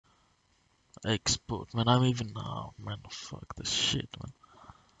Export, man. I'm even now, man. Fuck this shit, man.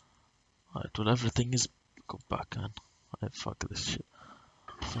 Alright, well, everything is. Go back, man. I fuck this shit.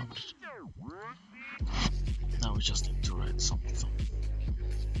 Found it. Now we just need to write something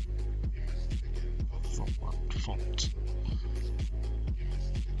from what font.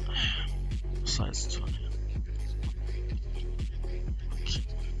 Size 20. Okay.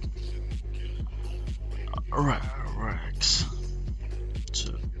 Rags.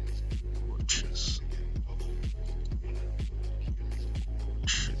 2 watches.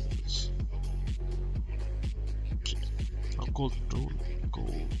 Watches. Okay. Now golden rule.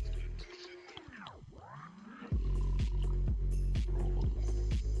 Gold. Rule.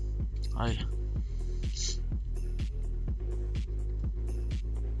 I.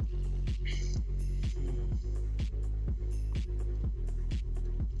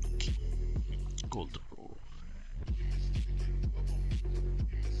 Okay. Golden rule.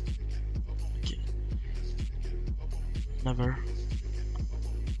 Okay. Never.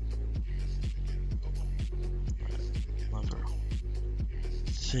 Never.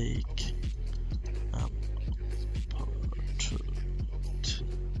 Fake. Portrait.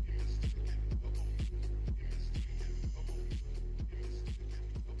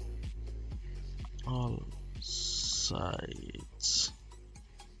 All sides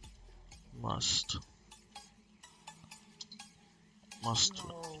must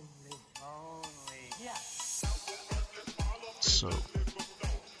win. So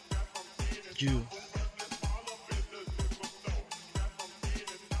you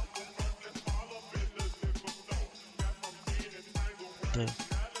the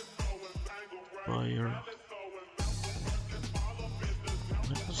buyer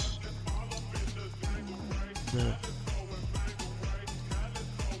wins, the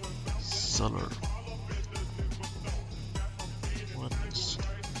seller wins,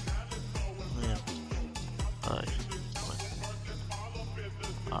 and I win.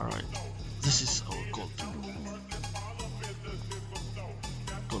 Alright, this is our golden rule.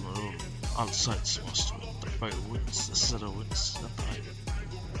 Golden rule. All sides must win. The buyer wins, the seller wins, and I win.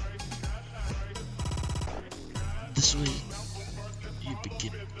 This way, you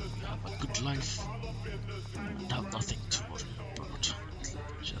begin, you have a good life, and have nothing to worry about.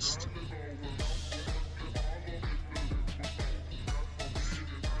 Just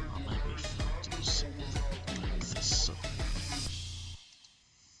maybe if I do something like this. So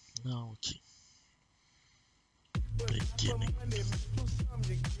now, okay, beginning,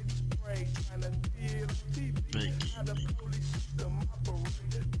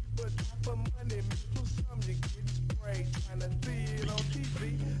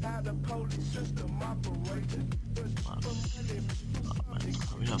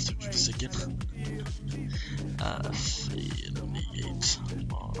 we have to do this again. Affiliate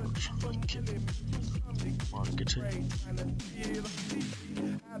marketing.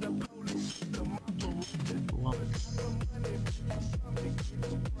 One.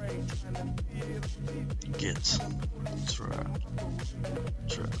 Get traffic.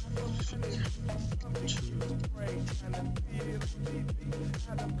 2.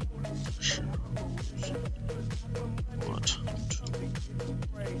 Shows what to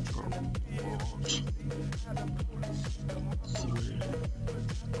promote. 3.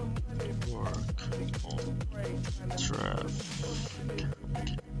 Work on traffic.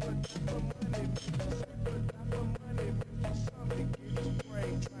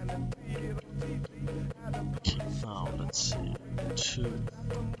 Okay, now let's see. 2.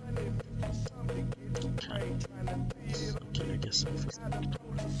 Okay, I guess I'm first.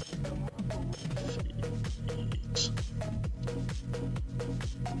 Feed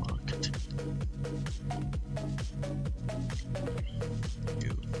marketing.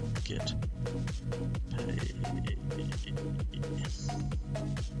 You get paid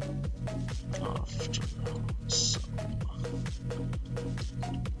after some buys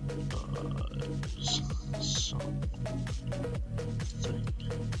something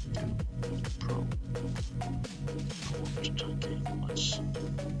you promote. Okay, much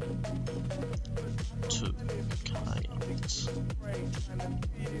 2 kinds of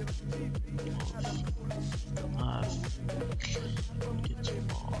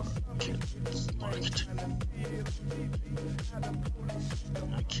marketing.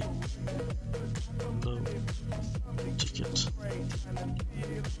 Okay, low ticket,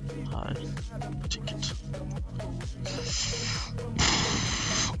 high ticket.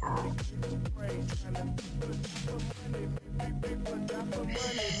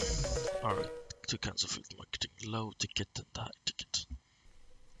 Alright, 2 kinds of field marketing, low ticket and high ticket.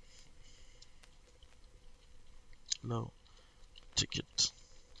 Low ticket.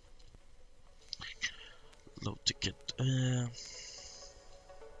 Uh,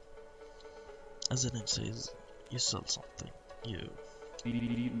 as the name says, you sell something. You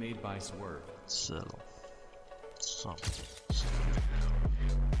Beat made by Swerve. sell something.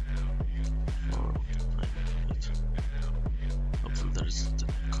 Or it. Hopefully there isn't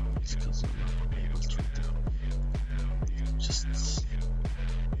any comments because I'm unable to read them. Just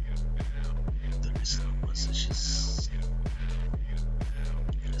there is no messages.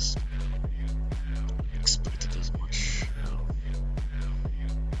 Yes. Expected as much.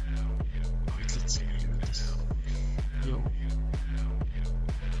 Wait, let's hear this. Yo.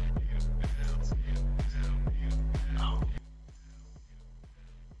 Oh.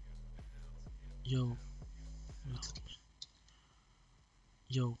 Yo. Wait,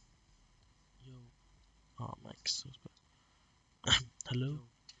 Yo. Yo. Oh, Max. Hello?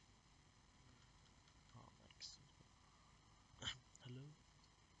 Oh, Max. Hello?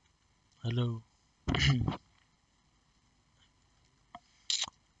 Hello?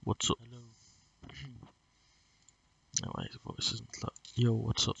 What's up? Hello? No, my voice isn't loud. Yo,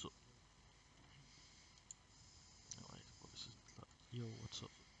 what's up? No, my voice isn't loud. Yo, what's up?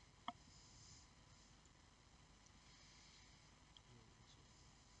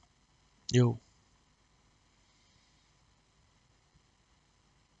 Yo.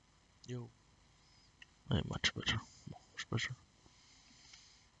 Yo. Hey, much better. Much better.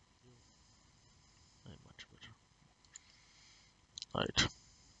 Hey, much better. Right.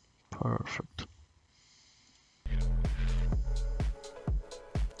 Perfect.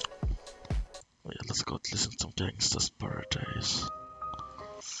 Oh, yeah, let's go listen to Gangsta's Paradise.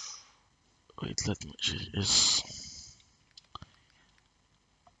 Wait, let me. Yes.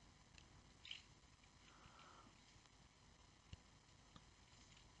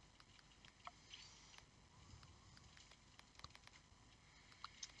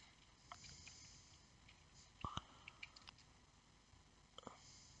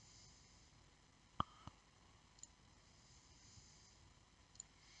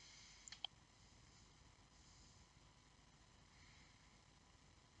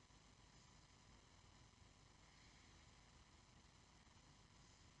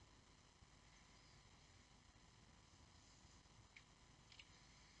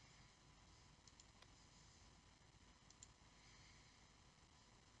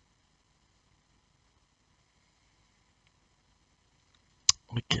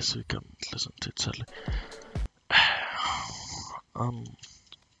 I guess we can listen to it sadly.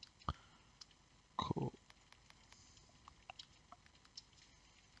 Cool.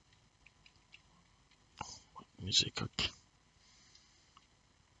 Music, okay.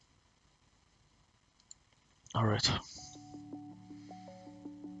 Alright.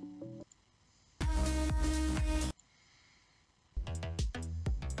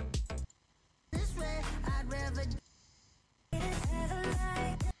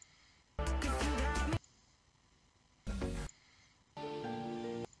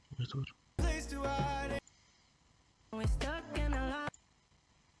 Wait, what?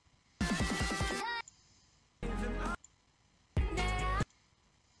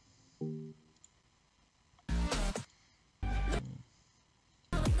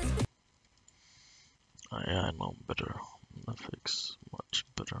 Yeah, I know better. Netflix, much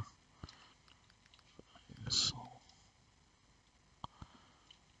better. So.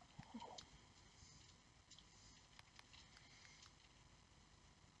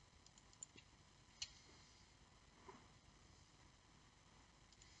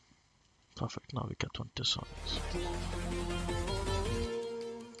 Perfect, now we get 20 songs.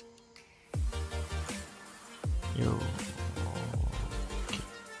 Yo. Okay.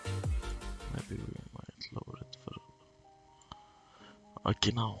 Maybe we might lower it further.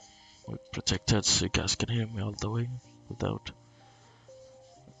 Okay, now we're protected so you guys can hear me all the way without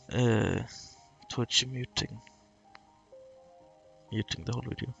Twitch muting the whole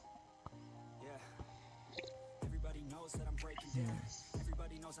video.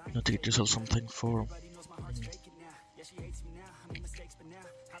 Now teach yourself something for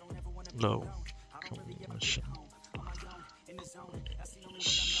low commission.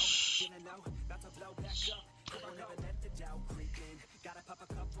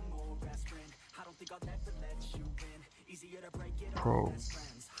 Pro.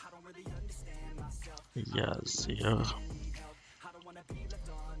 Yes, yeah.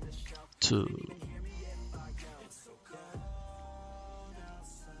 2.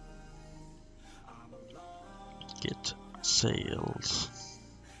 Get sales.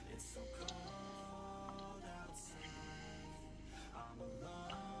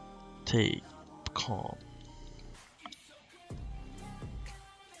 Take calm.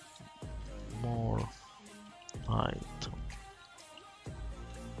 More item.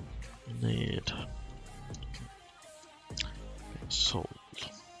 Need. Sold.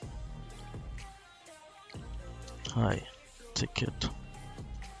 High ticket.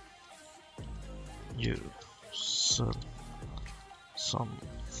 You sell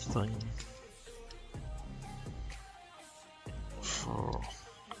something for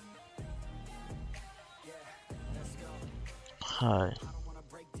high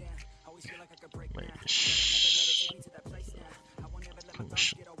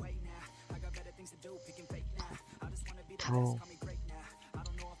commission. Pro.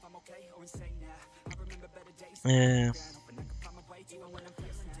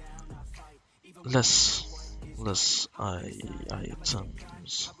 Less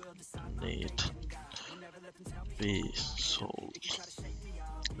items need be sold.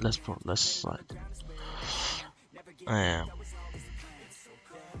 Less pro, less side.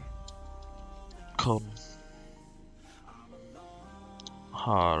 Come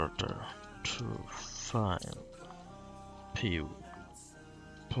harder to find people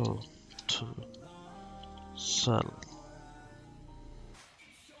to sell.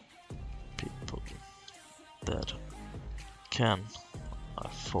 People that can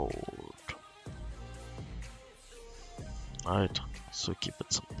afford. Alright, so keep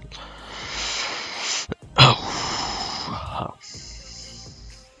it simple. Oh.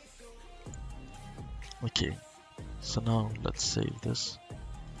 Okay, so now let's save this.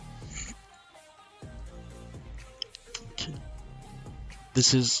 Okay,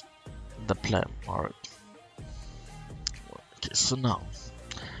 this is the plan. Alright. Okay, so now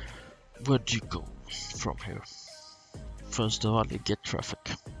where do you go from here? First of all, you get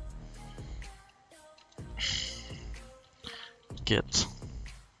traffic. Get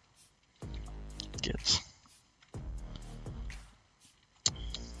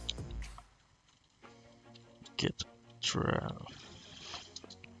traffic.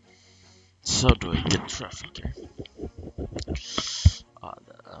 So do I get traffic here?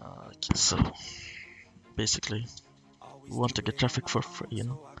 Okay, so basically we want to get traffic for free, you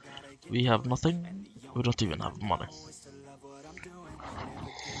know. We have nothing, we don't even have money.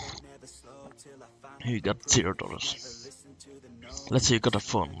 You got $0. Let's say you got a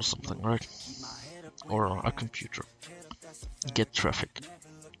phone or something, right? Or a computer. Get traffic.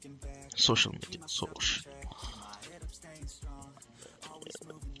 Social media.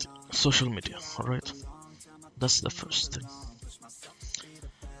 Social media, alright? That's the first thing.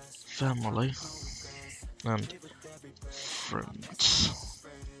 Family and friends.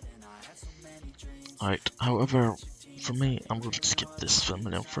 Alright, however, for me, I'm going to skip this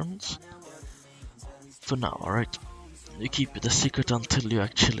family and friends for now, alright? You keep it a secret until you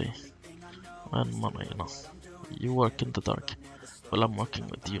actually earn money, you know. You work in the dark. Well, I'm working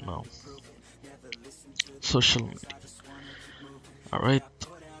with you now. Social media. Alright.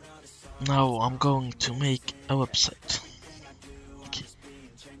 Now I'm going to make a website. Okay.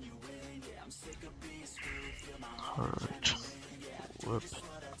 Alright.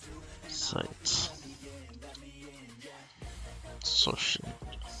 Websites. Social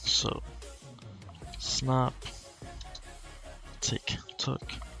media. So Snap, TikTok,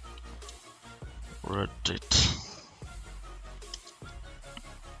 Reddit.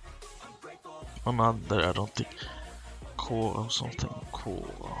 Another, I don't think, Cool or something. Cool,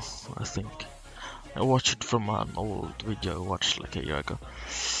 I think. I watched it from an old video I watched like a year ago.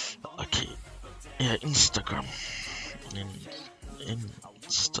 Okay, yeah, Instagram.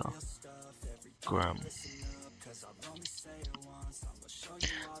 Instagram.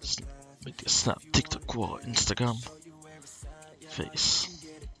 Snap, TikTok, wow, Instagram,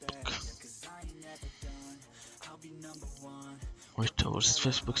 Facebook. Wait, or is it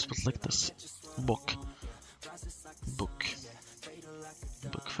Facebook spelled like this? Book,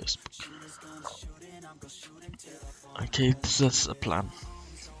 Facebook. Okay, that's a plan.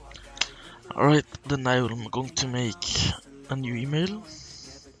 Alright, then I'm going to make a new email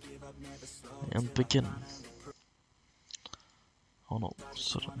and begin. Oh no,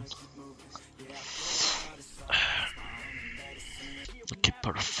 sudden. Okay,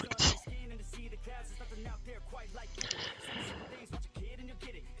 perfect.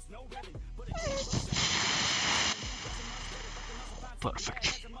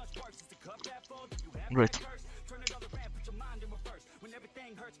 Perfect. Great.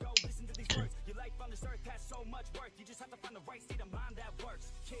 Okay.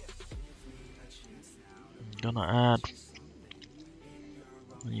 I'm gonna add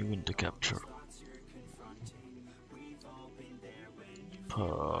a new window capture.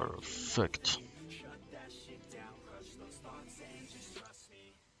 Perfect.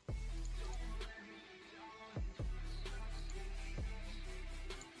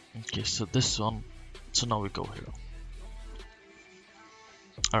 Okay, so this one. So now we go here.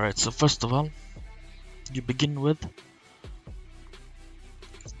 Alright, so first of all, you begin with.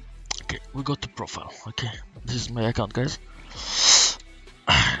 Okay, we go to profile. Okay, this is my account, guys.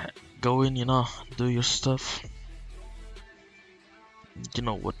 Go in, do your stuff. You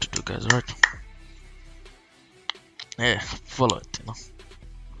know what to do, guys, right? Yeah, follow it,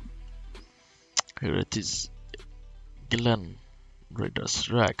 Here it is. Glenn Raiders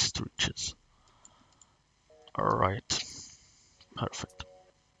Rags to Riches. Alright, perfect.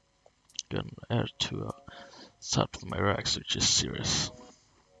 Gonna add to start with my Rags to Riches series.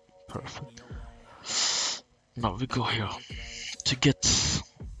 Perfect. Now we go here. To get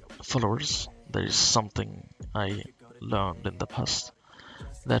followers, there is something I learned in the past.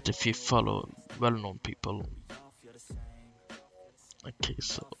 That if you follow well-known people, okay,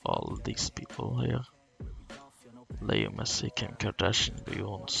 so all these people here, Leo Messi, Kim Kardashian,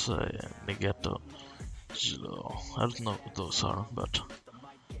 Beyonce, Nigeto, I don't know who those are, but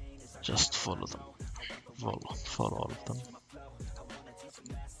just follow them. Follow all of them.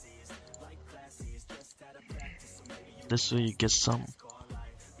 This way you get some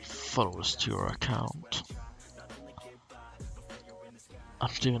followers to your account. I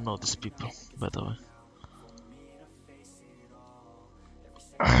don't even know these people, by the way.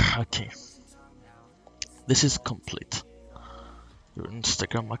 Okay, this is complete. Your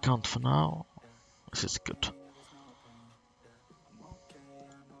Instagram account for now. This is good.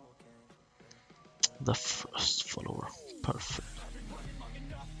 The first follower, perfect.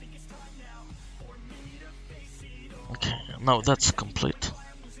 Okay, now that's complete.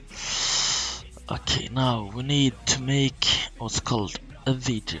 Okay, now we need to make what's called a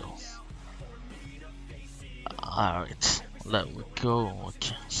video. Alright, let me go.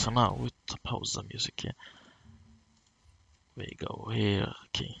 Okay, so now we pause the music here. We go here.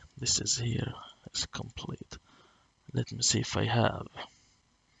 Okay, this is here. It's complete. Let me see if I have.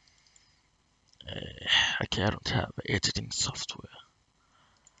 Okay, I don't have editing software.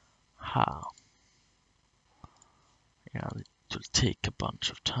 How? Yeah, it will take a bunch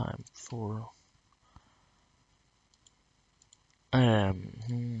of time for. I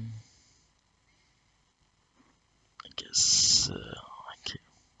guess. Okay,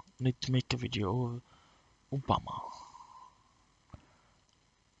 need to make a video of Obama.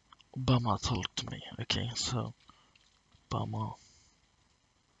 Obama talked to me. Okay, so Obama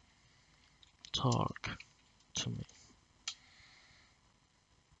talk to me.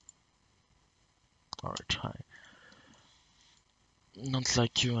 Alright, hi. Not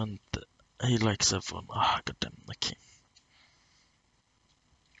like you, and he likes everyone. Ah, goddamn. Okay.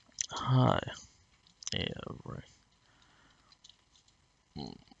 Hi. Yeah, right.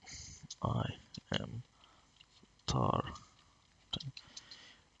 I am Tar.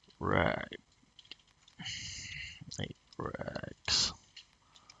 Rag. Hey, Rags.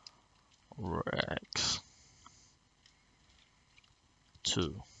 Rags.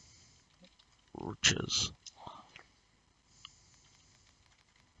 To Riches.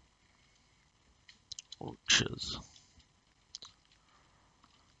 Riches.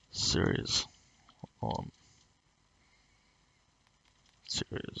 Series on.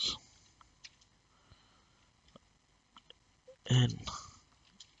 Series. In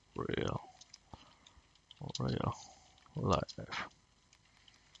real life.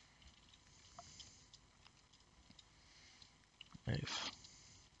 If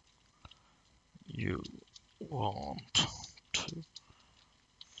you want to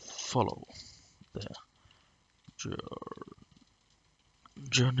follow the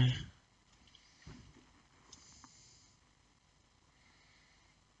journey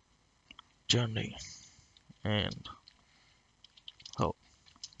and help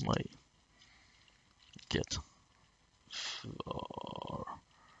me get far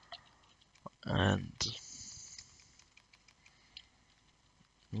and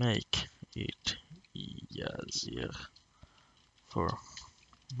make it easier for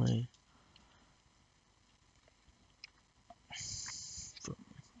me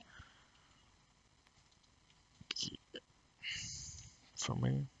for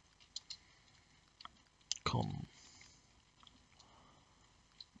me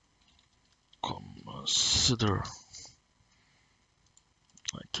consider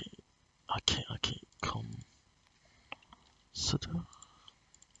consider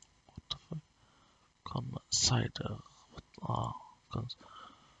what the fuck consider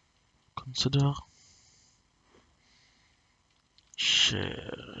consider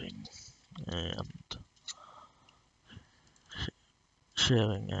sharing and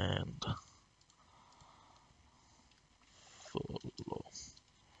follow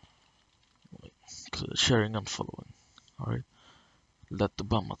sharing and following. Alright, let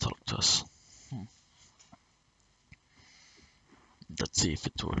Obama talk to us. Let's see if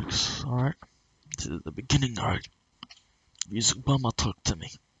it works. Alright, this is the beginning. Alright, use Obama talk to me.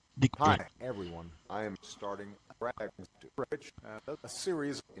 Big brain. Hi, everyone. I am starting Rags to Rich, a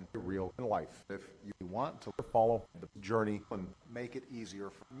series in real life. If you want to follow the journey and make it easier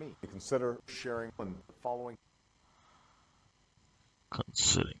for me, consider sharing and following.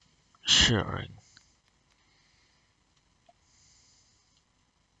 Considering sharing.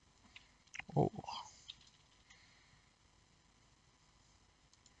 Oh.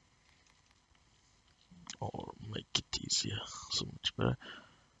 Or make it easier. So much better.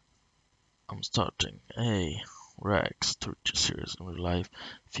 I'm starting a Rags to Riches series in real life.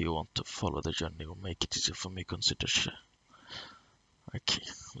 If you want to follow the journey or make it easier for me, consider share. Okay,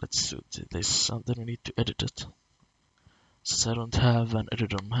 let's do this, and then we need to edit it. Since I don't have an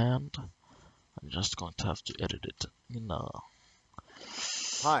editor on hand, I'm just going to have to edit it in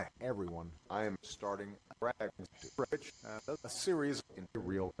Hi, everyone. I am starting Rags to Rich, a series in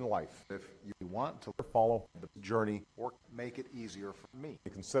real life. If you want to follow the journey or make it easier for me,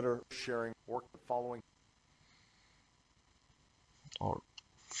 consider sharing or following. or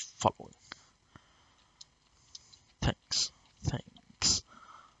following. Thanks. Thanks.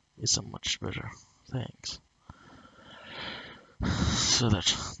 It's a much better. Thanks. So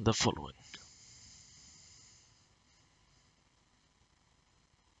that the following.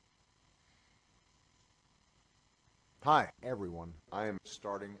 Hi, everyone. I am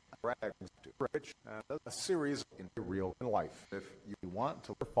starting Rags to Rich, a series in real life. If you want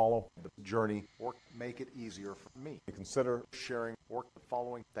to follow the journey or make it easier for me, consider sharing or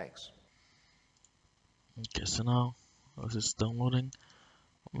following. Thanks. Okay, so now this is downloading.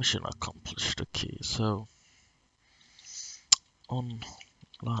 Mission accomplished. Okay, so online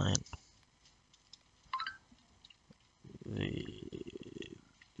the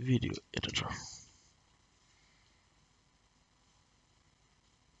video editor.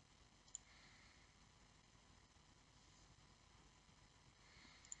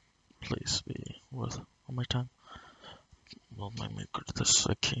 Please be worth all my time. Well, my maker this.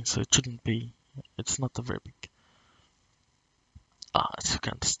 Okay, so it shouldn't be. It's not a very big. It's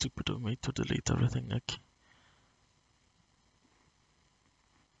kind of stupid of me to delete everything. Okay.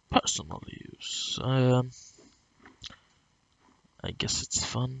 Personal use. I guess it's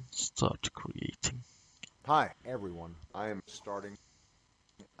fun. Start creating. Hi, everyone. I am starting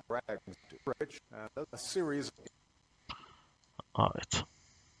Rags to Rich, a series. Alright.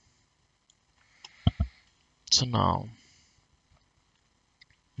 So now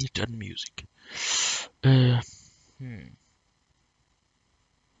need to add music.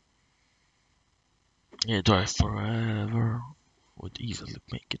 Yeah, Drive Forever would easily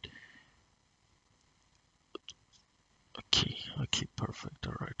make it. Okay, perfect.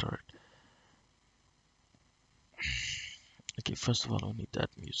 Alright. Okay, first of all, we need to add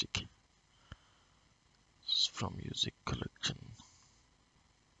music. It's from music collection.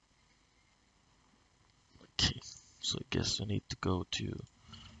 Okay, so I guess we need to go to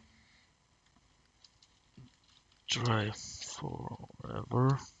Drive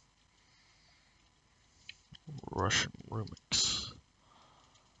Forever Russian Remix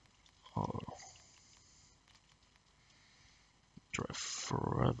or Drive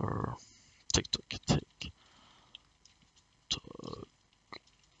Forever TikTok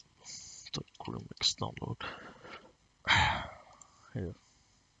Remix download. Here.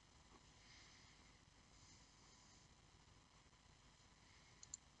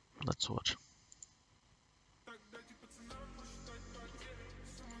 Let's watch.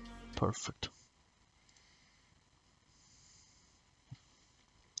 Perfect.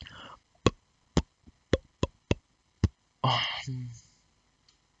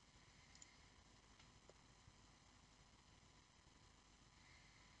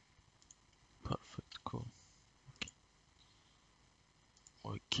 Perfect, cool.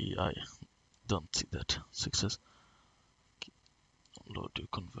 Okay, I don't see that. Success. Okay. Download to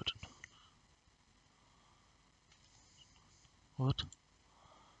converted. What?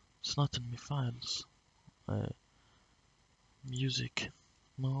 It's not in my files. Music.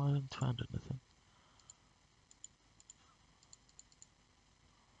 No, I didn't find anything.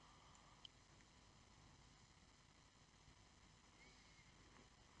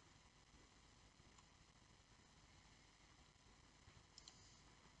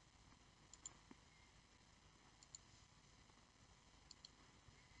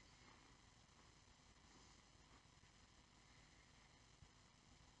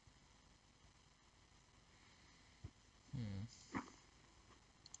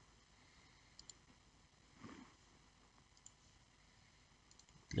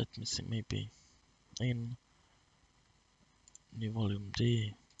 let me see, maybe in new volume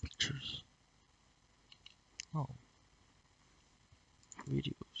D pictures. Oh,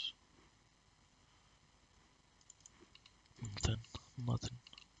 videos. And then nothing.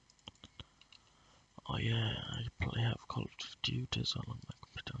 Oh yeah, I have Call of Duty as well on my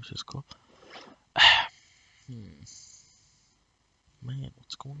computer, which is cool. Man,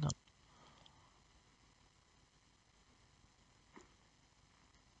 what's going on?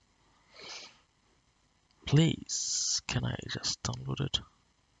 Please, can I just download it?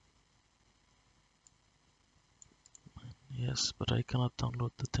 Yes, but I cannot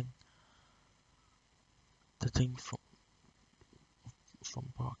download the thing. The thing from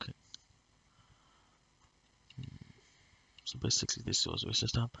Barking. So basically, this was waste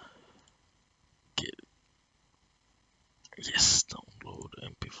of time. Yes, download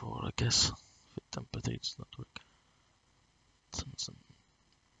MP4, I guess. With MP3, it's not working.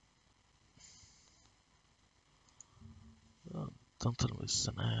 Don't tell me it's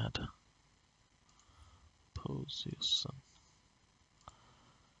an ad. Pose use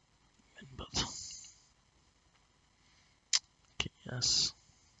but okay, yes.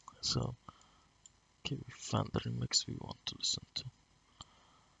 So okay, we found the remix we want to listen to.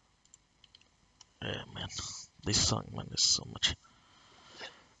 Yeah, man, this song, man, is so much.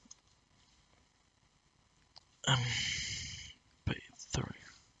 Pay 3.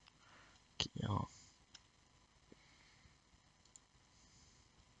 Okay, yeah.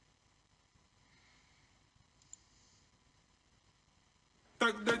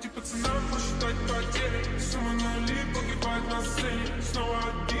 Так дайте пацанам посчитать потери. Сумма нули погибает на сцене. Снова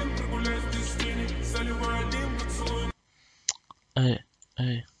один прогуляюсь без тени. Заливаю один поцелуй.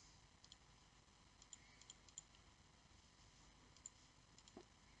 Hey.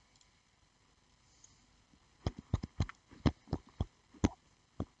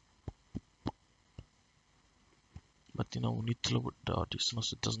 But you know, we need to lower the audio so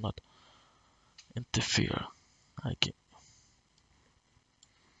it does not interfere. Okay.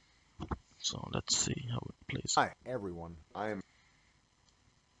 So let's see how it plays. Hi everyone, I am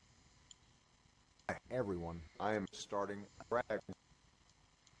starting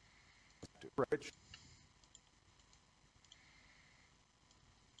Rich.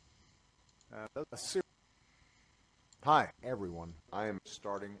 Hi everyone, I am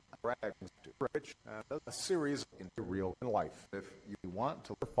starting Rich, a series in real life. If you want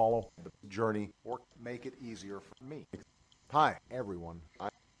to follow the journey or make it easier for me. Hi everyone,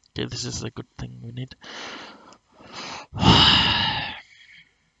 Okay, this is a good thing we need.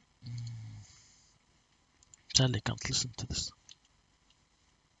 Sadly, can't listen to this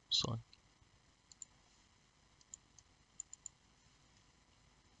song.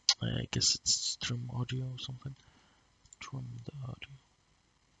 I guess it's stream audio or something. Trim the audio.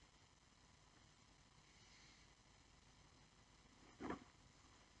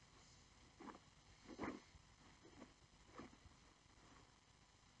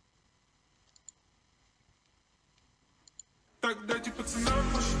 Так дайте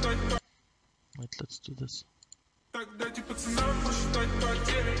пацанам посчитать потери. Wait, let's do this. Так дайте пацанам посчитать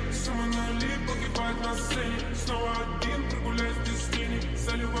потери. Сумма нули погибает на сцене. Снова один прогуляюсь без тени.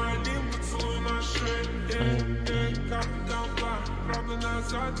 Заливаю один поцелуй на шее. Как толпа, правда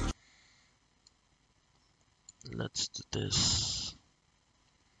назад. Let's do this.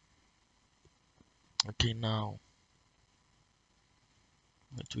 Okay, now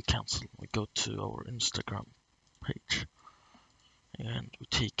we cancel. We go to our Instagram page and we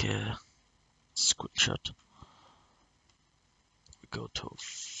take a screenshot. We go to our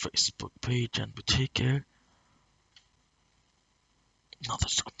Facebook page and we take another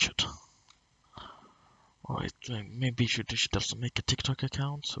screenshot. Alright, maybe you should also make a TikTok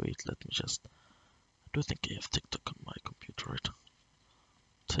account. So wait, let me just. I do think I have TikTok on my computer, right?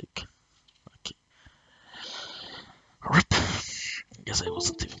 Okay. Rip. I guess I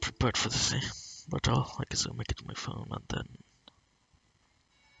wasn't even prepared for this, but I guess I'll make it on my phone and then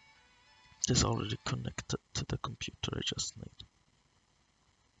it is already connected to the computer I just made.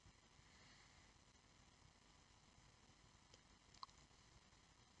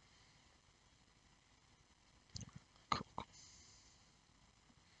 Cool.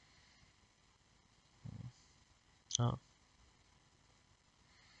 Oh.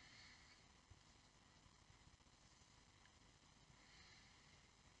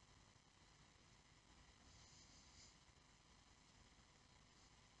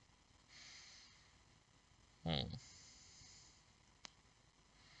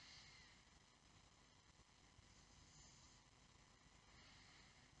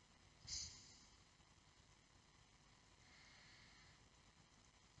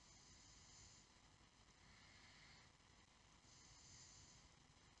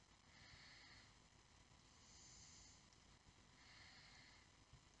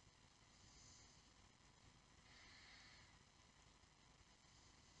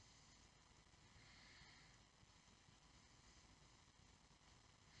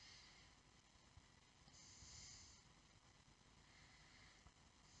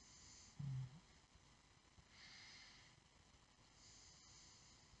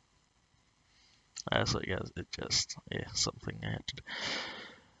 So I guess it just, yeah, something I had to do.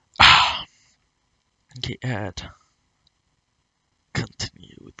 Okay, add.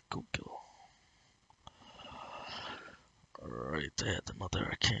 Continue with Google. Alright, add another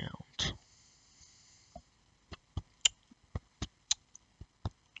account.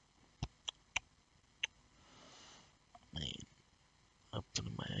 Man,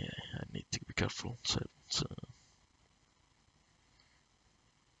 open my, I need to be careful. So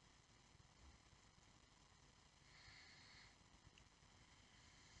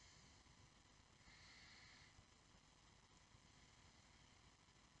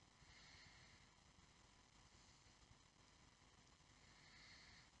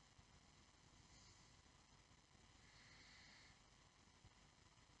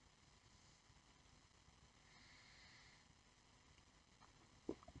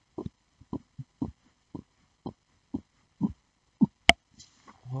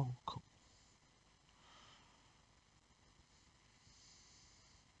welcome.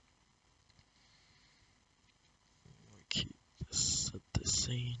 We keep this at the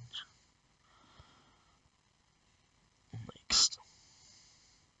same. Next.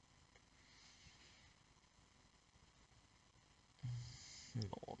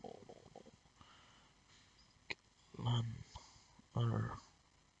 No, no, no, no. Lan R2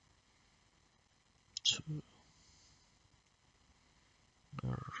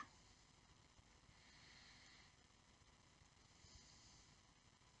 R.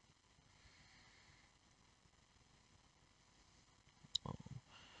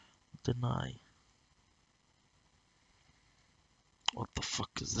 Deny. What the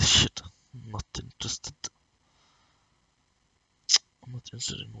fuck is this shit? I'm not interested. I'm not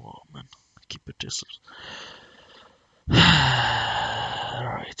interested in war, man. Keep it to yourselves.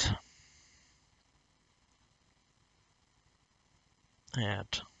 Alright.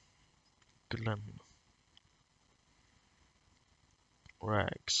 Add Glenn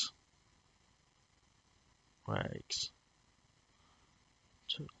Rags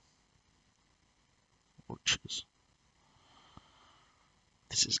to Orches.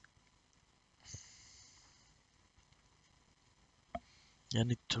 This is. I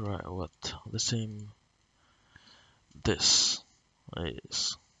need to write what the same. This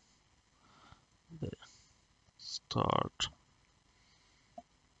is the start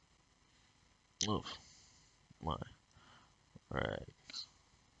of my rag.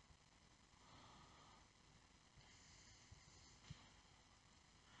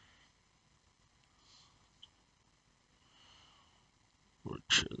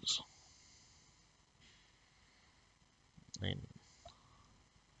 Riches in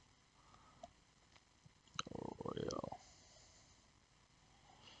real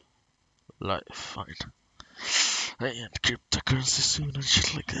life. Fine. And cryptocurrency soon and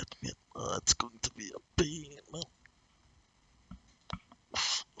shit like that, man. It's going to be a pain, man.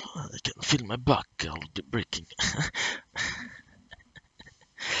 I can feel my back already breaking.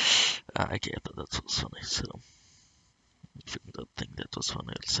 I get that was funny, so I don't think that was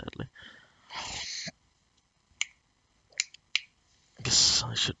funny, sadly. I guess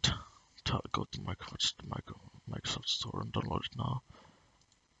I should go to Microsoft Store and download it now.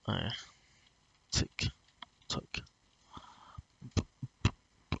 Tick.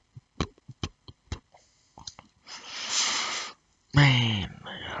 Man,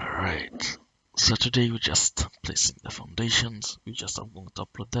 alright. So today we're just placing the foundations. I'm going to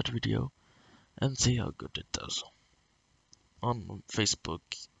upload that video and see how good it does. On Facebook,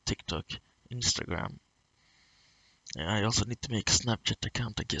 TikTok, Instagram. I also need to make a Snapchat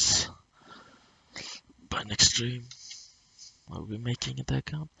account, I guess. By next stream, I'll be making an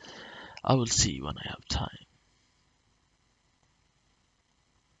account. I will see when I have time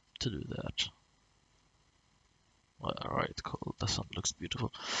to do that. Alright, cool. That sound looks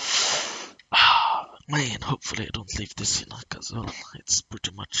beautiful. Man, hopefully I don't leave this in, because well, it's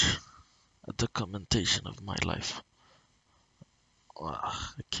pretty much a documentation of my life.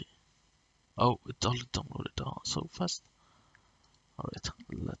 Okay. Oh, it only downloaded so fast. Alright,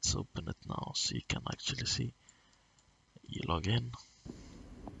 let's open it now so you can actually see. You log in.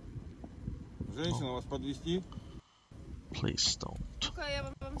 Женщина, вас подвезти? Please don't.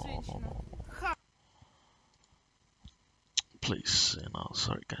 No. Please,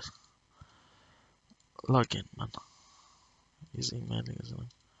 sorry guys. Log in, man. He's emailing, isn't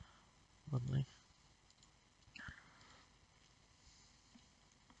it? Money.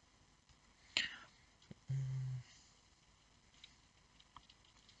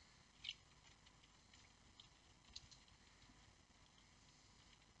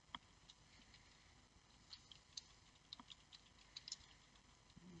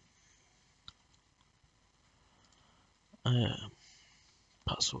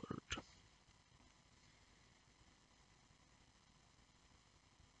 Password.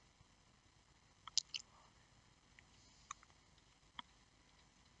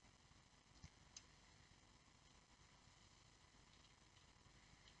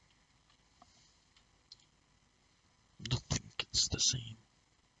 Don't think it's the same.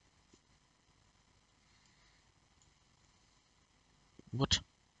 What?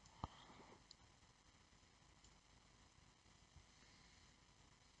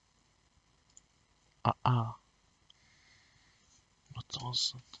 That's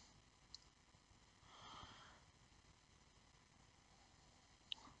awesome.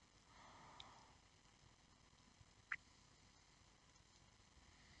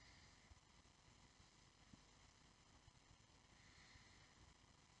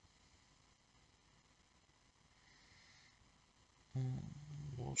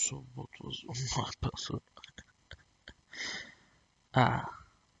 Also, what was my password? Ah,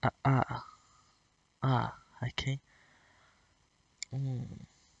 ah, ah, ah. Okay. Mm,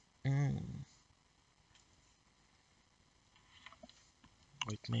 mm.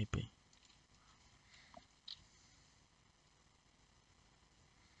 Wait, maybe.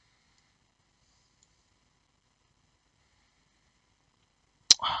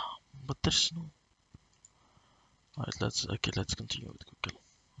 But there's no. Alright, let's continue with Google.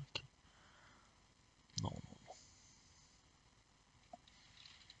 Okay. No,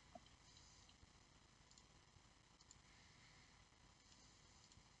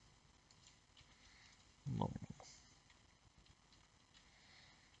 no, no.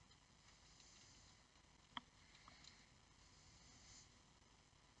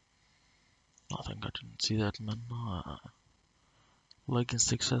 I think I didn't see that, man. Like in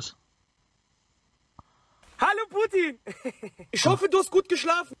success. Hallo Putin! Ich hoffe, du hast gut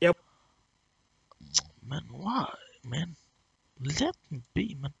geschlafen. Ja. Man, why? Man, let me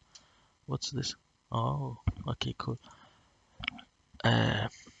be, man. What's this? Oh, okay, cool. Well,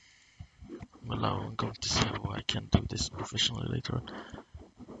 I'm going to see how I can do this professionally later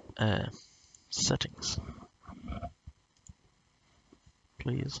on. Settings.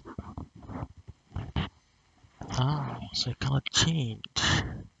 Please. Ah, so I cannot change.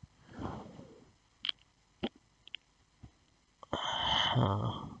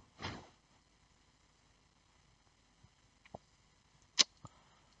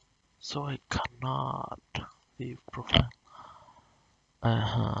 So I cannot view profile.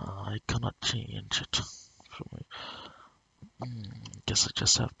 I cannot change it from me. Guess I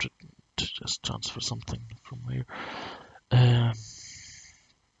just have to just transfer something from here.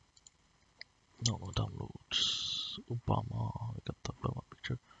 No, downloads. Obama. We got the Obama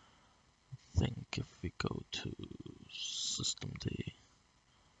picture. I think if we go to System D,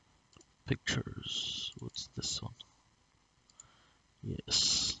 Pictures, what's this one?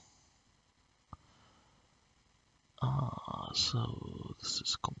 Yes. So this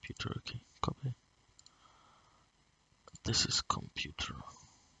is computer. Okay, copy. This is computer.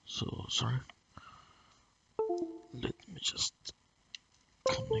 So sorry. Let me just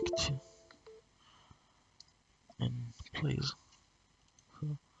connect you in place.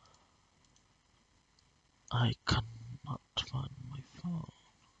 So I cannot find my phone.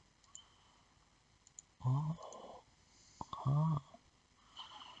 All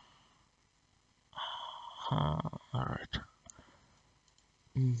right.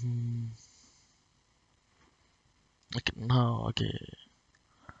 Okay, now, okay.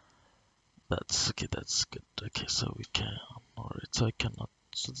 That's okay, that's good. Okay, so we can, alright, so I cannot,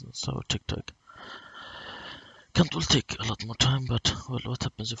 so TikTok. Can't will take a lot more time, but well, what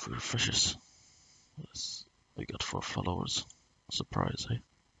happens if we refresh this? Yes, we got 4 followers. Surprise, eh?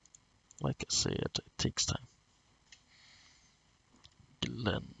 Like I said, it takes time.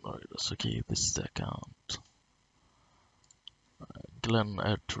 Glenn, alright, that's okay, this is the account. Glenn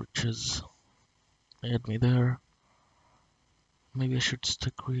Edriches, add me there. Maybe I should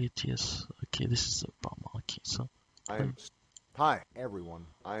stick create, yes. Okay, this is Obama, okay, so. Hi, everyone.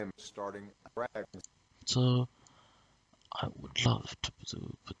 I am starting So, I would love to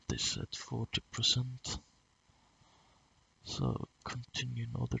put this at 40%. So, continue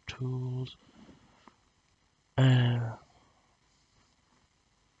in other tools. No,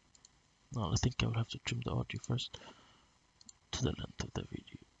 I think I will have to trim the audio first to the length of the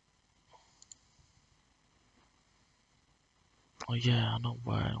video. Oh yeah, I know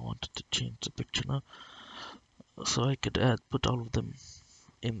why I wanted to change the picture now. So I could put all of them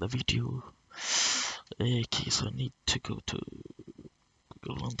in the video. Okay, so I need to go to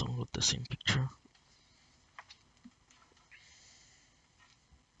Google and download the same picture.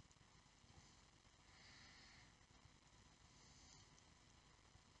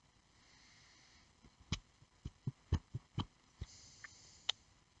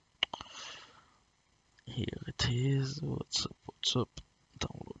 Tease, what's up?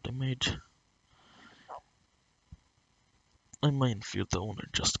 Download image. I might feel the owner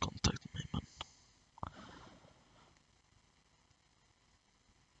just contact me, man.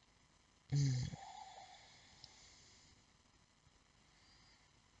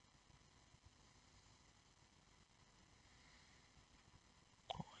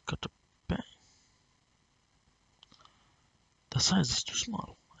 Oh, I got a bang. The size is too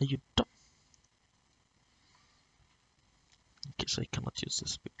small. Are you dumb? In case I cannot use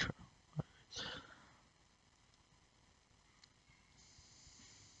this picture.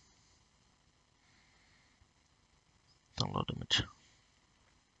 Download image.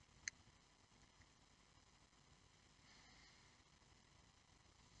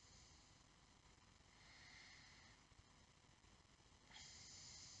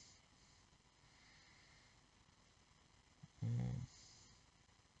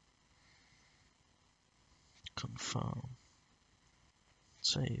 Confirm.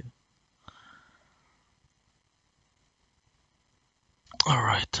 Save.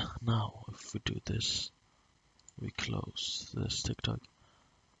 Alright, now if we do this, we close this TikTok.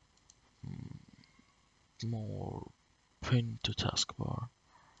 More pin to taskbar,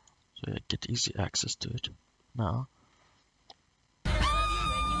 so I get easy access to it. Now,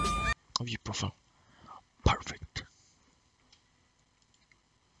 view profile. Perfect.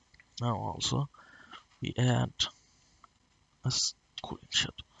 Now also, we add a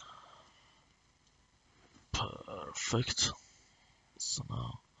screenshot. Perfect. So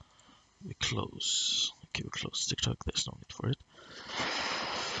now we close. Okay, we close TikTok. There's no need for it.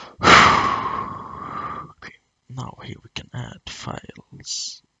 Okay, now here we can add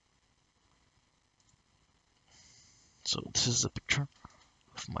files. So this is a picture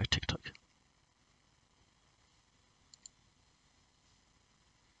of my TikTok.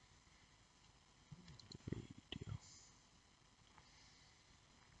 Video.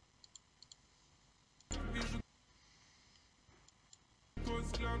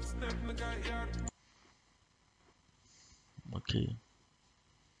 Okay.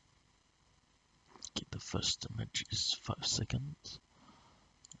 Okay, the first image is 5 seconds.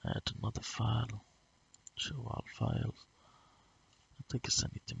 Add another file. Show all files. I guess I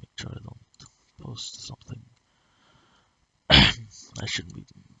need to make sure I don't post something. I shouldn't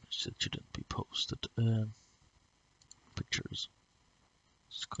be posted. Pictures.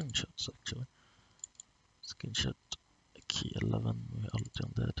 Screenshots actually. Screenshot key 11, we already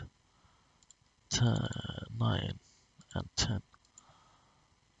done that. 9 and 10.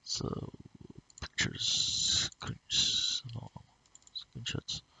 So pictures,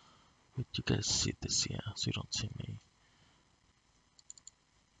 screenshots. Wait, you guys see this? Yeah, so you don't see me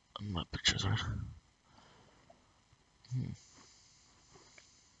and my pictures, right?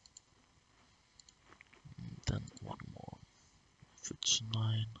 Then one more. If it's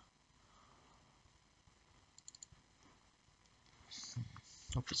 9.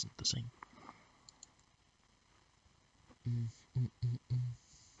 Hope it's not the same.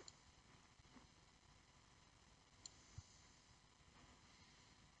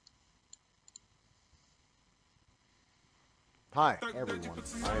 Hi, everyone.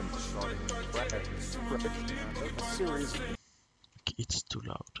 I am starting a series. Okay, it's too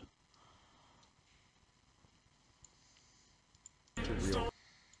loud.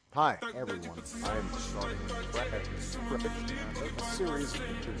 Hi, everyone. I am starting a series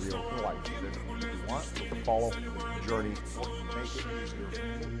into real life. If you want to follow the journey or make it easier,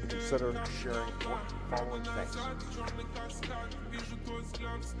 consider sharing or following things.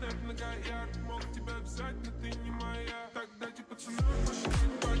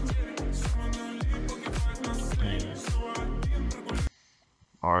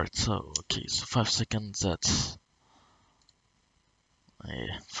 Alright, so 5 seconds, that's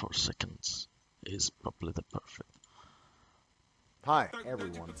 4 seconds is probably the perfect. Hi,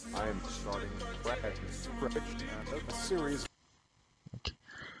 everyone. I am starting a series. Okay,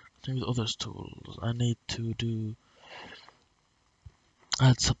 with others tools, I need to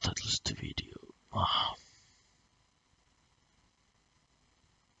add subtitles to video.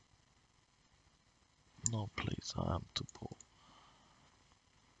 No, please, I am too poor.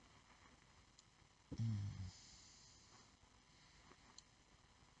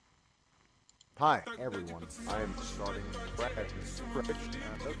 Hi, everyone. I am starting a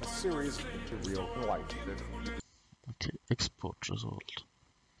series into real life. Okay, export result.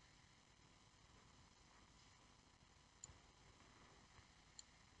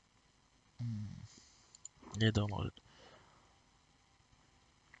 Yeah, download it.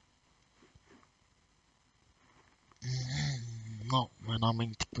 No, man, I'm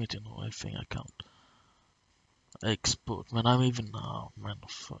integrating no Wi-Fi account. Export, man. I'm even now, man.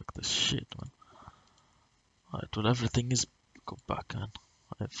 Fuck this shit, man. Alright, well, everything is. Go back, man.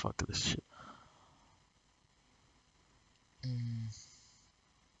 I fuck this shit.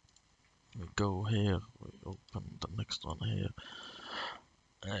 We go here. We open the next one here.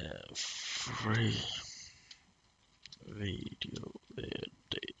 Free video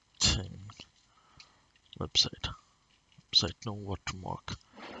editing website. Website no watermark.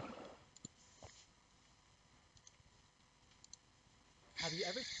 Have you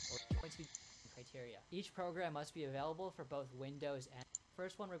ever or going to be criteria? Each program must be available for both Windows and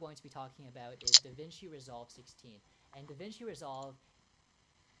first one we're going to be talking about is DaVinci Resolve 16. And DaVinci Resolve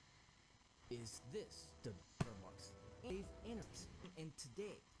is this the watermarks Dave Inners, and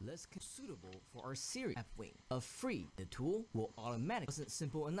today let's get suitable for our series AppWing. A free the tool will automatically wasn't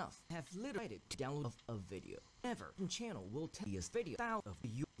simple enough. Have literally to download of a video. Never channel will tell you a video style of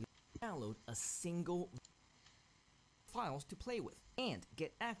you download a single files to play with and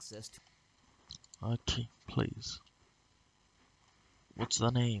get access to. Okay, please. What's the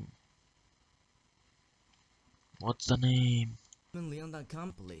name? What's the name? Leon.com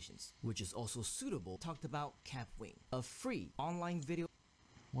compilations, which is also suitable. Talked about CapWing, a free online video.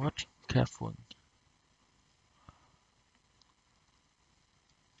 What? CapWing.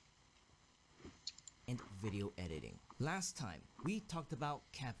 And video editing. Last time, we talked about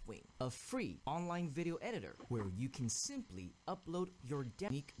CapWing, a free online video editor where you can simply upload your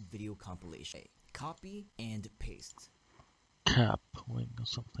unique video compilation. Copy and paste. CapWing or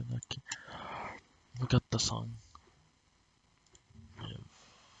something like. We got the song.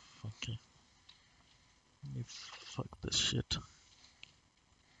 Okay. Fuck this shit.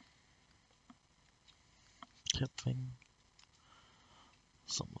 CapWing.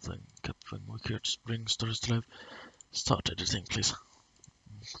 Something. CapWing. Wicked Spring Stories to Live. Start editing, please.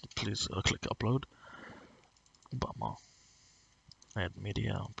 Please click upload. Bummer. Add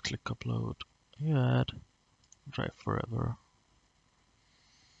media. Click upload. You add. Drive forever.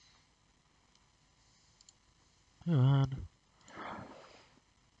 You add.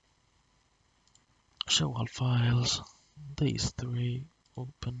 Show all files. These three.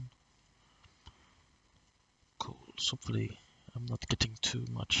 Open. Cool. So hopefully I'm not getting too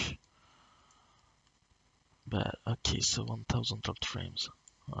much bad. Okay, so 1000 dropped frames.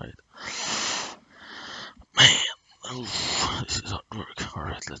 Alright. Man, oof, this is hard work.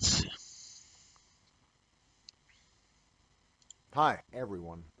 Alright, let's see. Hi,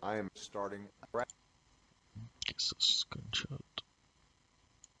 everyone. I am starting. Okay, so screenshot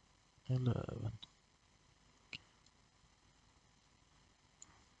 11.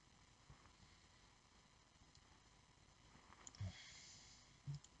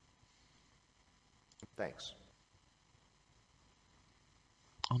 Thanks.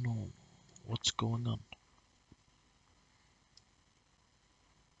 Oh no, what's going on?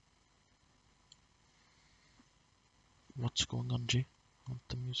 What's going on, G? Want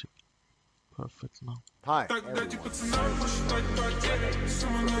the music? Perfect now. Hi, everyone.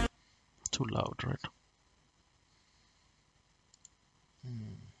 Too loud, right?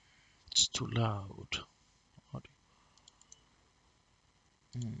 It's too loud.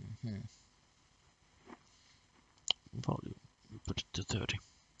 Volume. Put it to 30.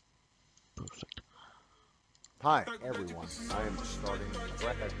 Perfect. Hi, everyone. I am starting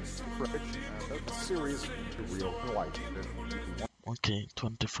a series of real life. Okay,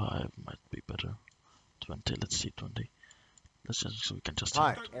 25 might be better. 20, let's see, 20. Let's just, so we can just.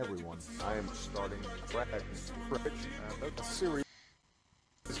 Hi, everyone. I am starting a series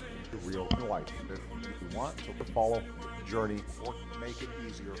of real life. If you want to follow the journey or make it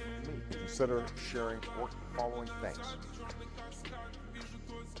easier for me, consider sharing or following. Thanks.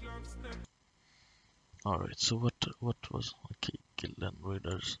 Alright, so what was okay, Gildan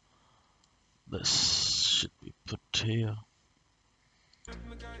Raiders? This should be put here.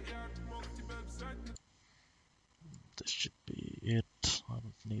 This should be it. I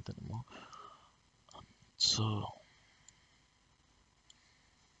don't need anymore. So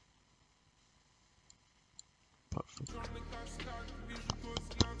perfect.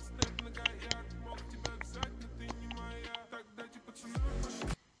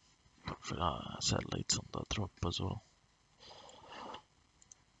 Satellites on the drop as well.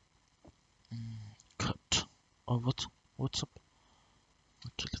 Cut. Oh, what's up?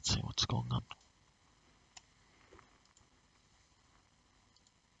 Okay, let's see what's going on.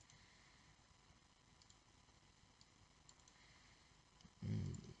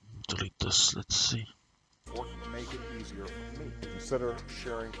 Delete this. Let's see. Or make it easier for me. Consider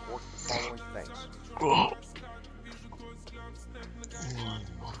sharing or following. Thanks. Oh.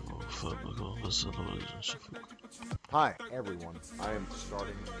 Hi, everyone. I am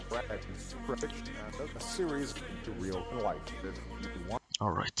starting a series into real life. If you want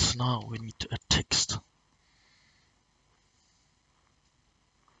Alright, now we need to add text.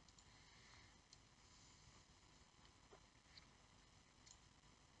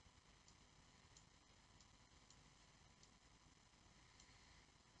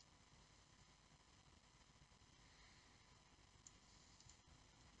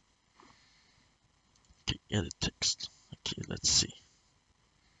 Okay, edit text. Okay, let's see.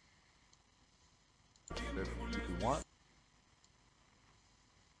 if you want.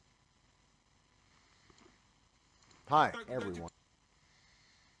 Hi, everyone.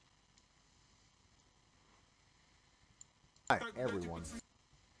 Hi, everyone.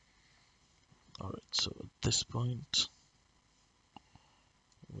 Alright, so at this point,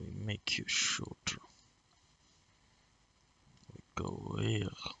 we make you shorter. We go here,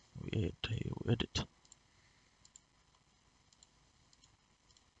 we add here, we edit.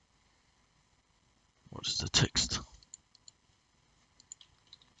 What is the text?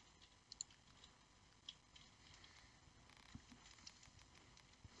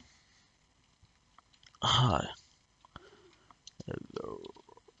 Hi. Hello,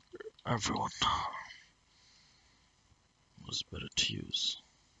 everyone. Was better to use.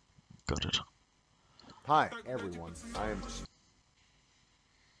 Got it. Hi, everyone. I am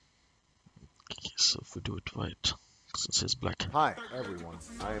Okay, so if we do it white, since it's black, Hi, everyone.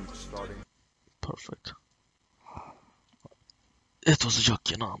 I am starting. perfect. It was a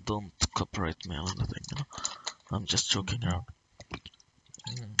joke, you know. Don't copyright me or anything, you know. I'm just joking around.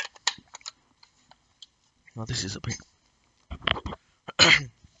 Now this is a bit.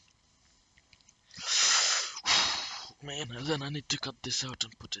 Man, and then I need to cut this out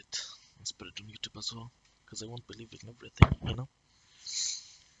and put it and spread it on YouTube as well, because I won't be leaving everything, you know.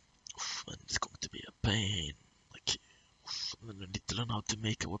 And it's going to be a pain. Like, then we need to learn how to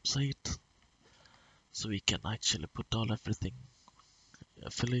make a website, so we can actually put all everything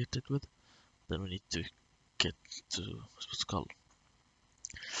affiliated with. Then we need to get to what's it called.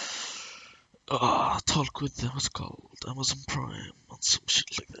 Talk with what's it called Amazon Prime and some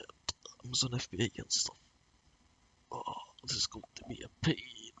shit like that. Amazon FBA and stuff. Oh, this is going to be a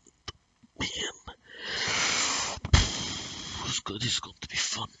pain, man. This is going to be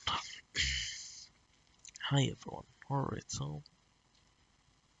fun. Hi everyone. Alright, so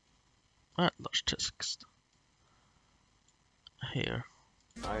add large text here.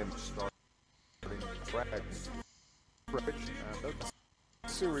 I am starting a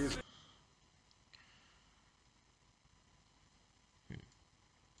series.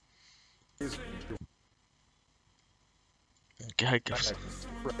 Okay, hi guys.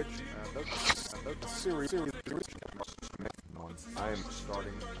 I am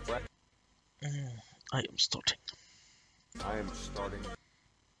starting. I am starting. I am starting.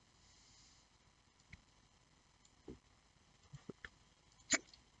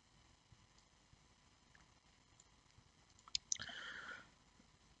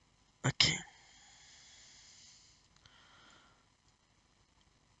 Okay.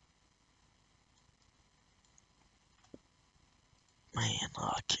 Man,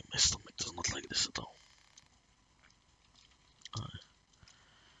 okay, my stomach does not like this at all.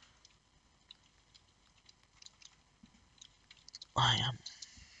 I am.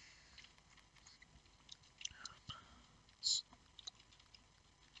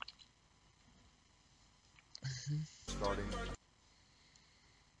 Starting.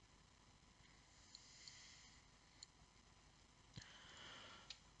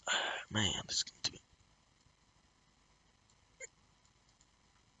 Man, this is going to be.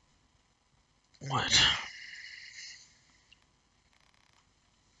 What?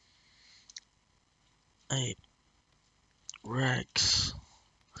 Hey, Rex.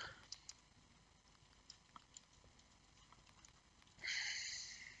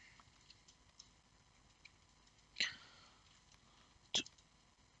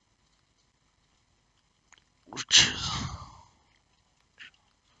 Riches.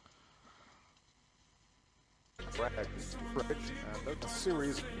 A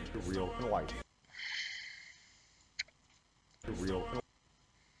series to real life. To real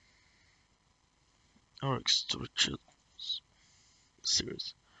Rex to riches.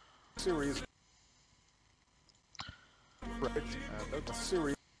 Series. series. A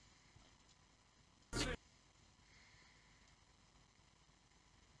series.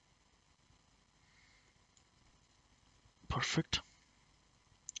 Perfect.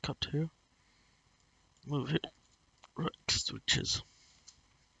 Cut here. Move here. Rex to riches.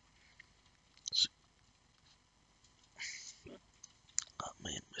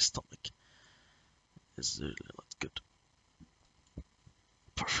 stomach is really not good.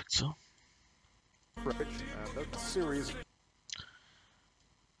 Perfect, so. Rich, and the series.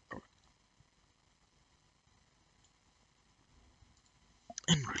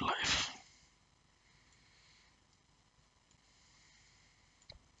 In real life.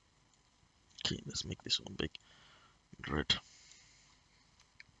 Okay, let's make this one big and red.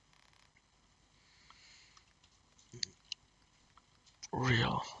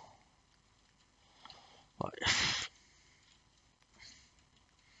 Real life.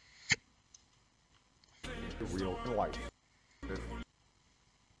 Real life.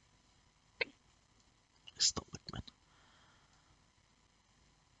 Stomach, man.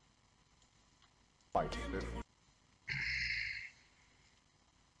 Life.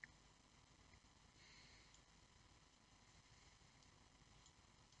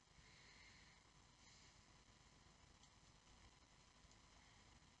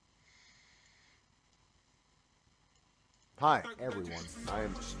 Hi, everyone. I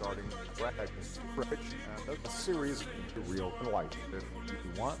am starting Dragons Bridge, and a series into real life. If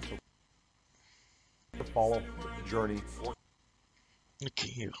you want to follow the journey, Okay,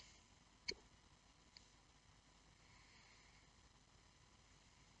 here.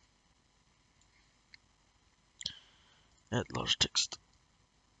 Add large text.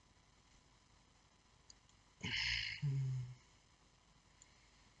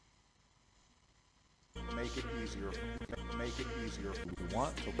 make it easier. Make it easier if you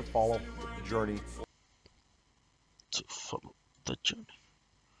want to follow the journey. To follow the journey.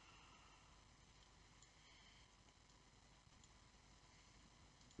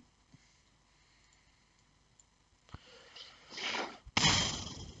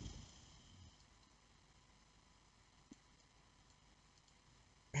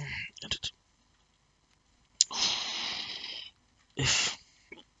 Edit. If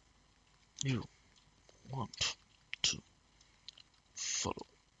you want to follow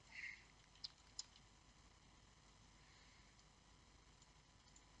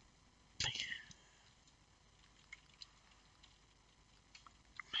me,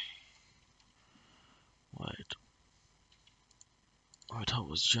 wait, how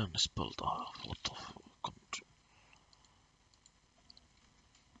was journey spelled? Ah, what the fuck?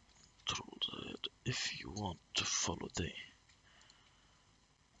 Control Z. If you want to follow the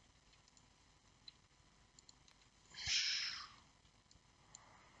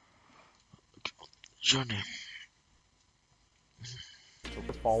journey. So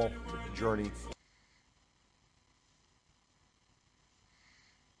to follow the journey.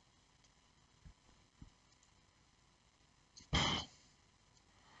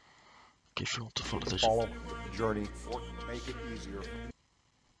 Okay, if you want to follow the journey, or make it easier.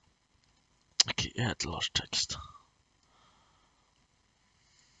 Okay, add large text.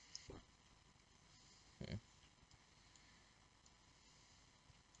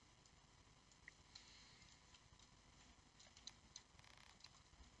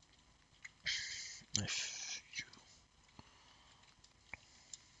 If you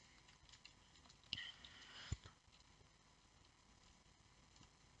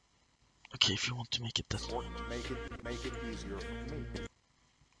okay, if you want to make it that or make it easier for me.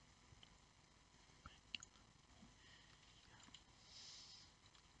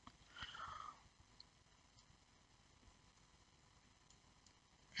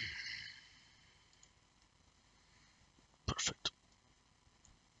 perfect.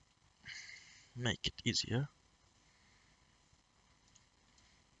 Make it easier.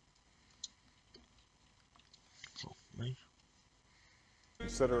 For me.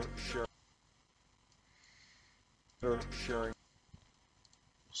 Consider sharing.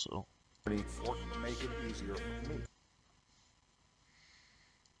 So Or make it easier for me.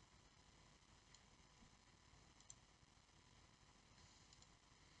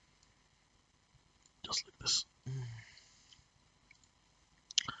 just like this.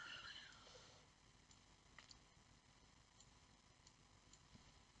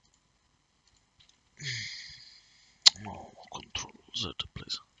 No, Control Z,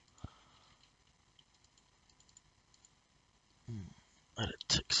 please. Edit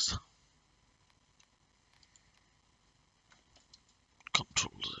text.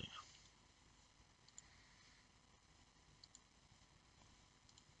 Control Z.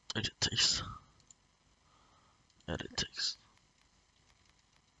 Edit text. Edit text.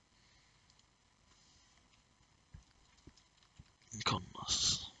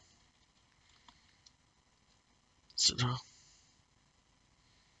 Commas. Etc.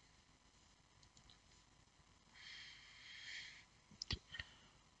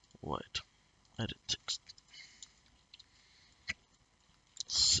 Wait. Edit text.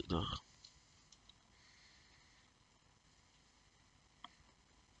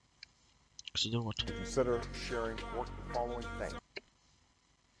 Consider what? Consider sharing or the following things.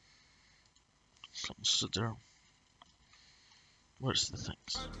 Consider. Where's the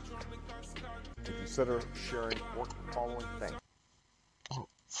things? Consider sharing or the following things. Oh,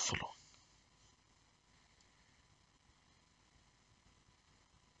 follow.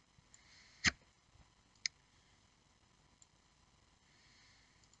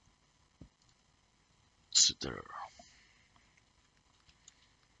 Consider.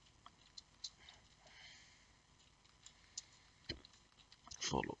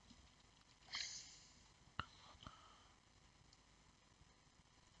 Follow.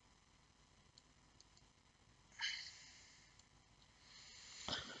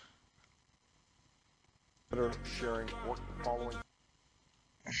 Consider sharing or the following.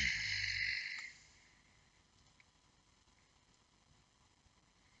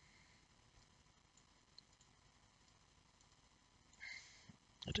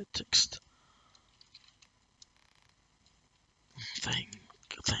 Edit text. Things.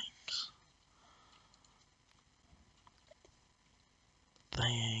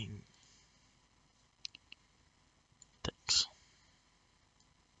 Thing. Text.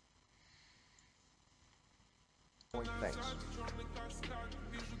 Things.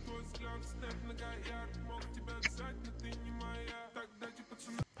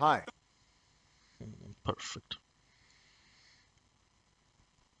 Hi. Perfect.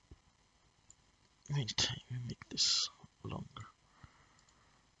 Wait, we make this longer.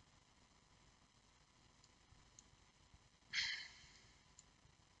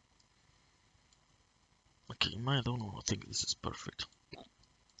 Okay, I don't know. I think this is perfect.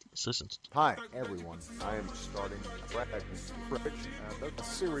 This isn't. Hi, everyone. I am starting Fragments Bridge, a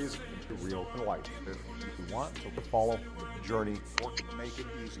series into real life. If you want to follow the journey or make it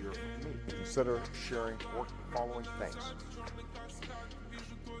easier for me, consider sharing or the following things.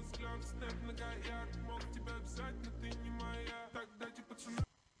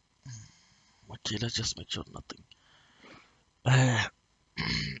 Okay, let's just make sure nothing.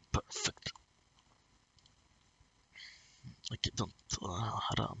 Perfect. Okay, don't.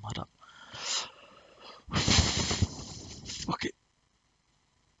 Haram. Okay.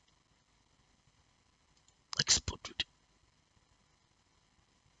 Export video.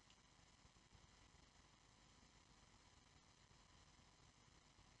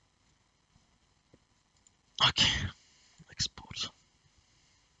 Okay. Export.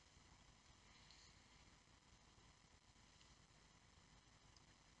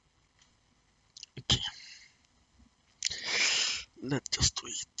 Okay. Let's just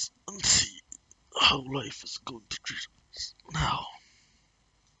wait and see how life is going to treat us now.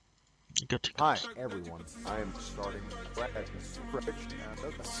 You got to Hi, everyone. I am starting Fragments Bridge,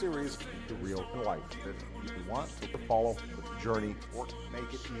 a series into real life. If you want to follow the journey or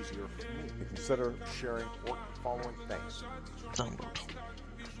make it easier for me, consider sharing or the following things. download.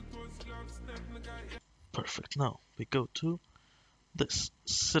 Perfect. Now we go to this.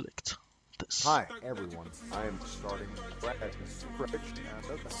 Select this. Hi, everyone. I am starting Fragments Bridge,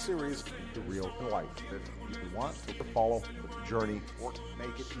 a series into real life. If you want to follow the journey or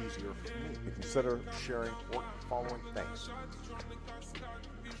make it easier for me, consider sharing or the following things.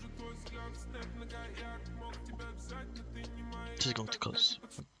 This is going to cause.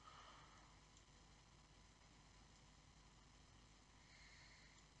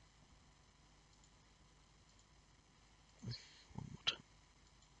 One more time.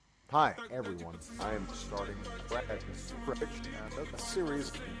 Hi, everyone. I am starting Fragments Bridge, a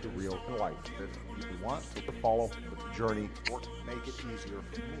series into real life. If you want to follow the journey or make it easier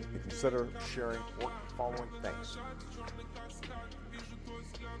for me, consider sharing or the following things.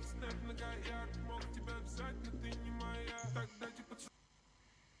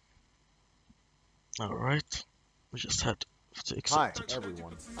 All right. We just had to Hi, accept it.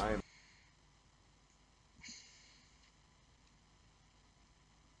 everyone. I am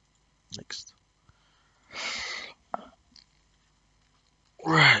Next.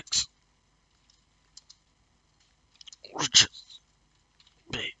 Rags. Riches.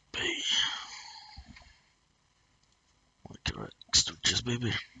 Baby. Okay, rags. Riches,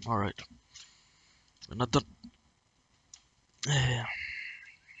 baby. Alright. We're not done. Yeah.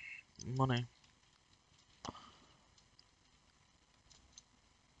 Money.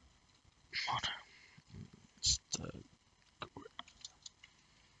 Instagram.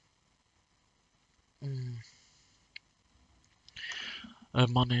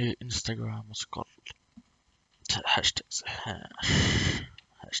 Money, Instagram, what's it called? Hashtags.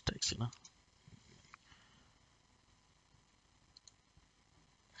 Hashtags, you know?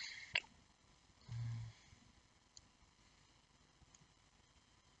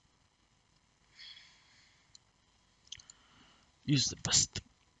 use the best.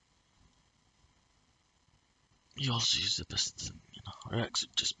 You also use the best, you know, or exit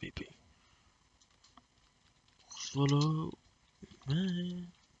just PP. Follow me.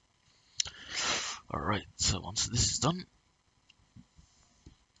 Alright, so once this is done,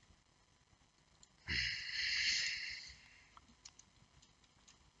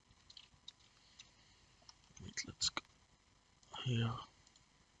 wait, let's go here.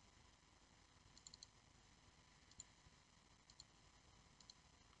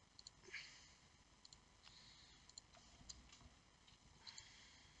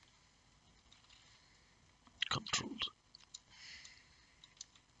 Controlled.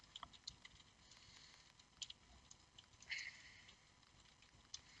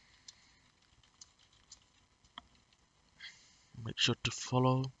 Make sure to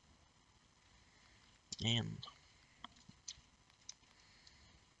follow and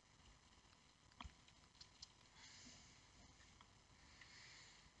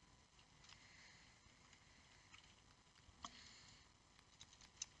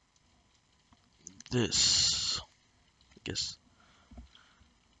this, I guess,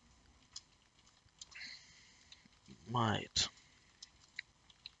 might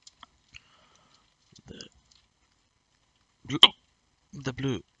the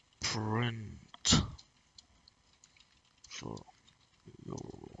blueprint for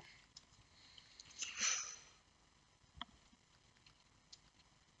your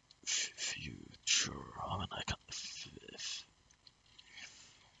future. I mean, I can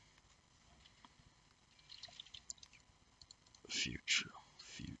future.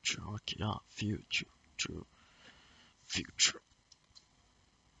 Okay, yeah, future, true, future.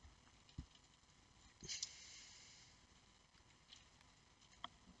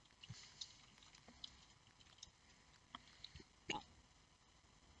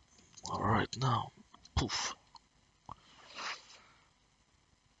 All right, now, poof.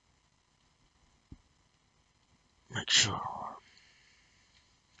 Make sure.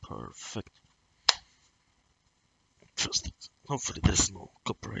 Perfect. Just hopefully there's no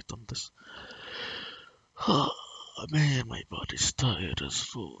copyright on this. Man, my body's tired as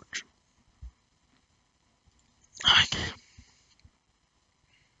fuck. Okay.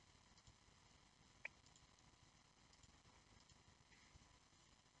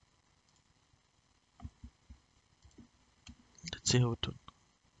 Let's see how it done.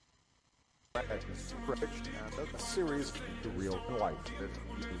 A series to real life.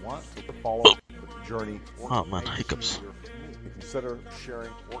 If you want to follow the journey or Oh man, make it hiccups. easier for you, consider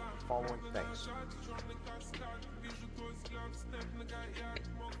sharing or following. Thanks.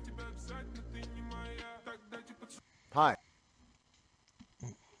 Hi.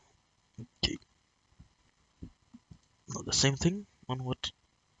 Okay. Not the same thing on what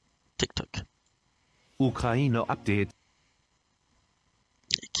TikTok. Ukraine update.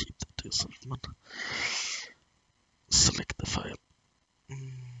 Yeah, keep that to yourself, man. Select the file.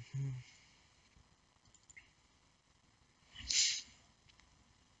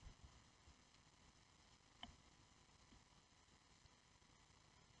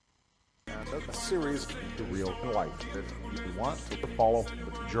 A series to real life. If you want to follow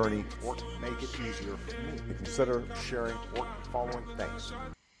the journey or make it easier for you, consider sharing or following. Thanks.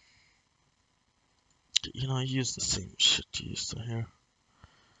 You know, I use the same shit you used to hear.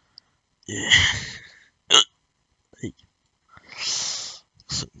 Yeah. Hey.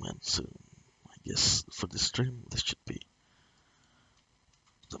 So, man, so I guess for the stream, this should be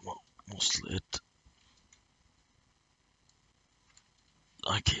the mostly it.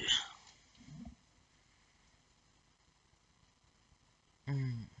 Okay.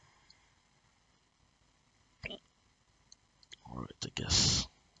 Alright, I guess.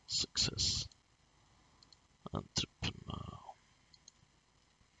 Success. Entrepreneur.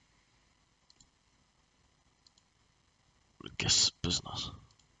 I guess business.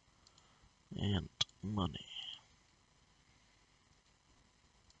 And money.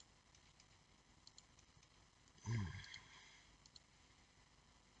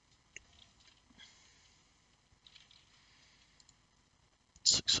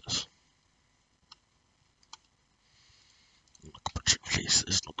 Success. Please,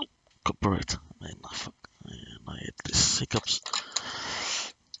 there's no copyright. Man, fuck. Man, I hate these hiccups.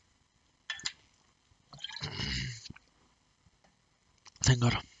 Thank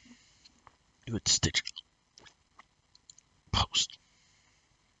God. You would stitch. Post.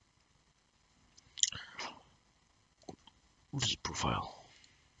 View profile.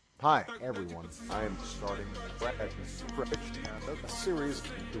 Hi, everyone. I am starting a series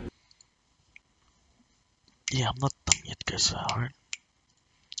to Yeah, I'm not done yet, guys. Alright.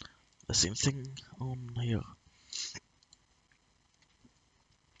 The same thing on here.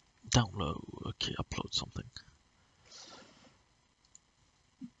 Download. Okay, upload something.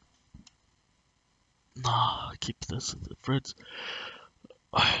 Nah, keep this in the fridge.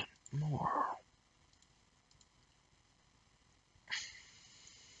 More.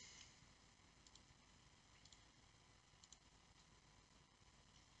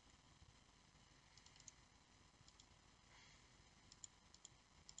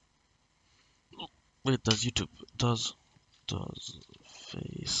 Wait, does YouTube does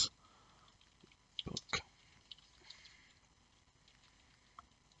Facebook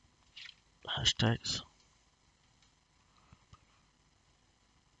hashtags?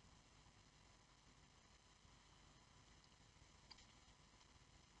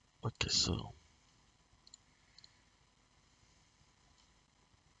 Okay, so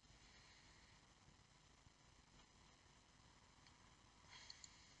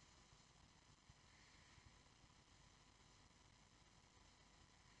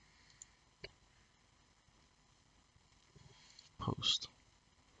post.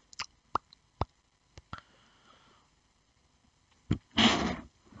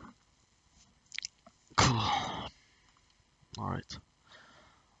 Cool. Alright.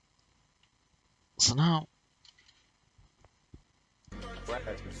 So now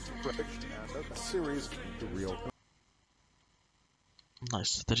Bridge and a series of the real.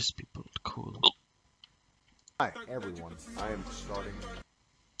 nice, there is people. Cool. Hi everyone, I am starting.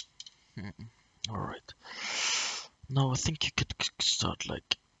 Alright. Now I think you could start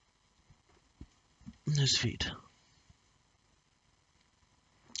like newsfeed.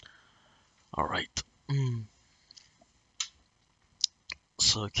 Alright.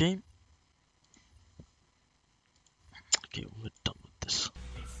 So okay. Okay, we're done with this.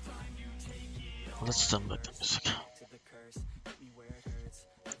 Let's turn back the music.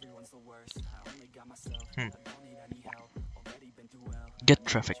 Get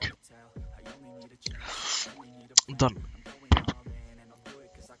traffic. Done.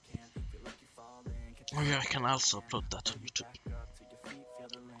 Okay, I can also upload that on YouTube.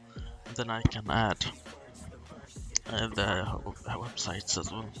 Then I can add the websites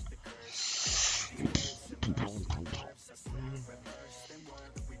as well.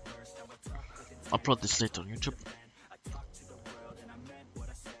 Upload this later on YouTube.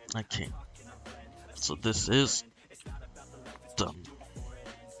 Okay. So this is done.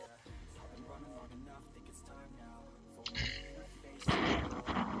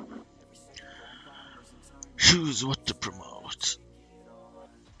 Choose what to promote.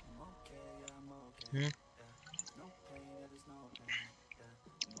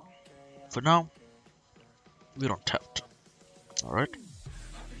 For now, we don't have to. Alright?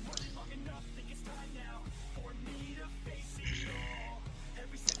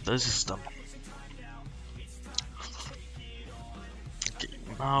 This is done. Okay,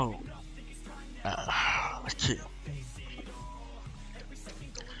 now. Okay.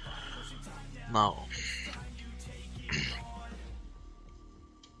 Now.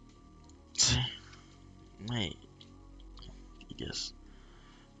 See? May. I guess.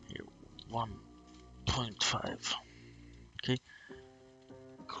 Here. 1.5. Okay.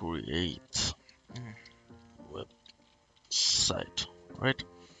 Create. Website. Right?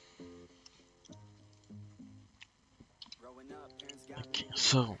 Okay,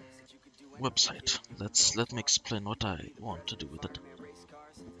 so website. Let me explain what I want to do with it.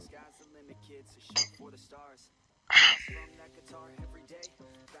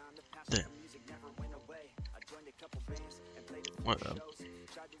 There.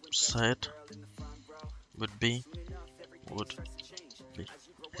 Website would be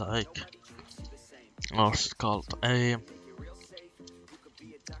like what's called a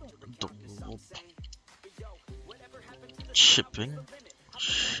shipping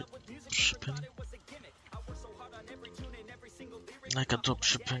like a drop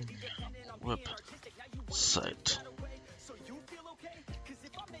shipping website.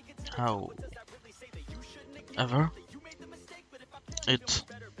 However, it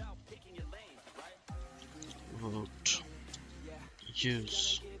would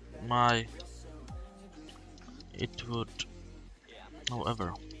use my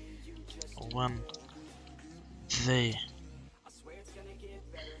however when they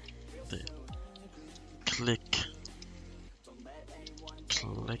click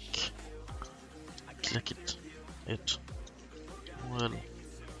it will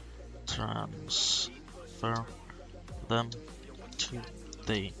transfer them to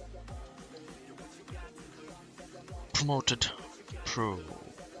the promoted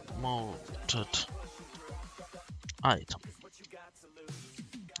item.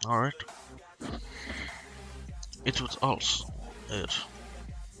 Alright. It would also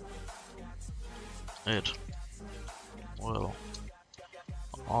it will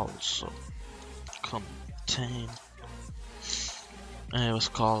also contain. It was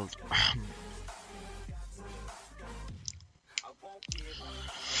called.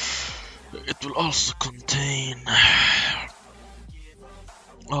 It will also contain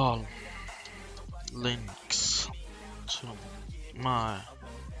all links to my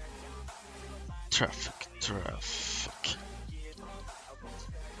traffic.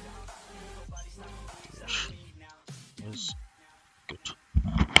 Is good.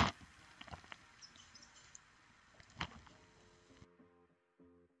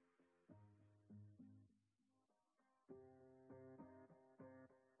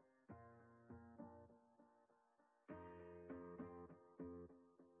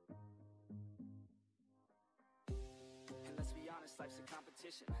 And let's be honest, life's a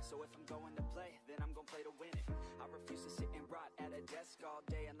competition. So if I'm going to play, then I'm gonna play to win it. I refuse to sit and rot at a desk all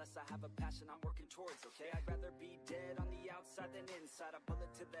day unless I have a passion I'm working towards, okay? I'd rather be dead on the outside than inside. A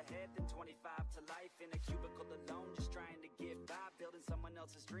bullet to the head than 25 to life in a cubicle alone, just trying to get by, building someone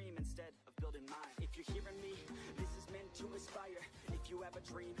else's dream instead of building mine. If you're hearing me, this is meant to inspire. If you have a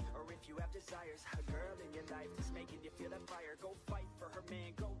dream or if you have desires, a girl in your life that's making you feel that fire, go fight for her,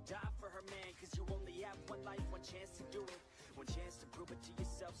 man, go die for her, man, cause you only have one life, one chance to do it. One chance to prove it to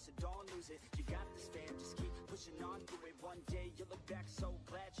yourself, so don't lose it. You got this, fam, just keep pushing on through it. One day you'll look back so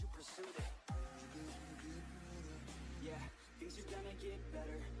glad you pursued it. Yeah, things are gonna get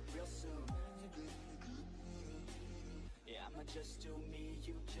better real soon. Yeah, I'ma just do me,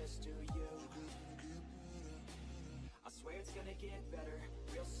 you just do you. I swear it's gonna get better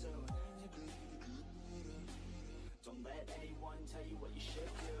real soon. Don't let anyone tell you what you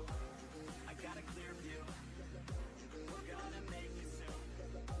should do. I got a clear view. We're gonna make it soon.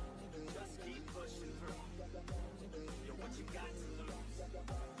 Just keep pushing through. You're what you got to lose.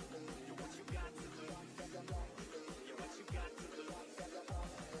 You're what you got to lose. You're what you got to lose.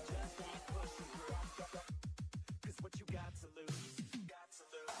 Just keep pushing through. Cause what you got to lose. Got to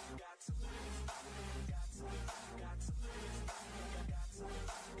lose. Got to lose. Got to lose. Got to lose.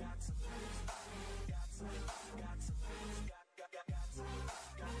 Got to lose. Got to lose. Got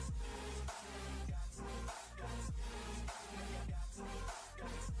to lose. Got to lose.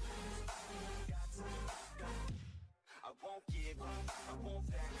 Got to lose. I won't give up, I won't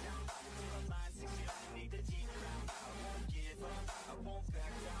back down. Till the line 6 years underneath the deep ground. I won't give up, I won't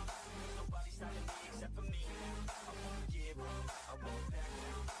back down. There's nobody stopping me except for me now. I won't give up, I won't back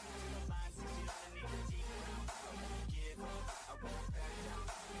down. Till the line 6 years underneath the deep ground. I won't give up, I won't back down.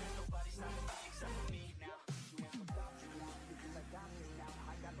 There's nobody stopping me except for me now. You ain't without you now, because I got this now.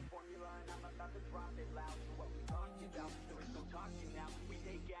 I got the formula and I'm about to drop it loud. So what we talking about? There is no talking now. We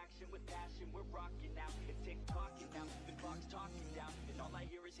take action with passion, we're rocking now. It's tick-tocking now, the clock's talking down. And all I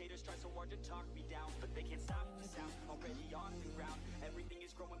hear is haters try so hard to talk me down, but they can't stop the sound, already on the ground. Everything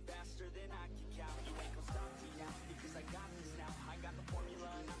is growing faster than I can count. You ain't gonna stop me now, because I got this now. I got the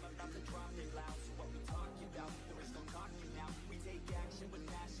formula and I'm about to drop it loud. So what we talking about? There is no talking now. We take action with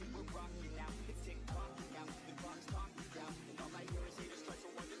passion, we're rocking now. It's tick-tocking now, the clock's talking down. And all I hear is haters try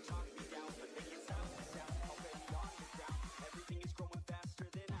so hard to talk me down, but they can't stop the sound, already on the ground. Everything is growing faster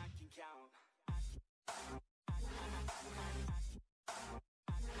than I can count.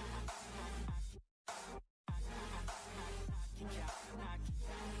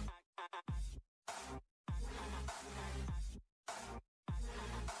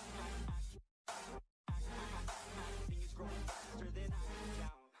 Everything is growing faster than I can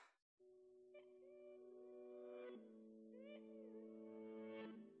count.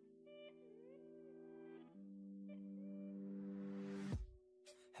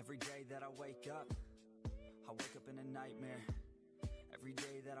 Every day that I wake up in a nightmare. Every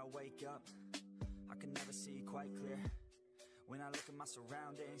day that I wake up, I can never see quite clear. When I look at my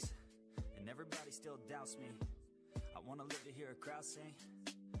surroundings, and everybody still doubts me, I wanna live to hear a crowd sing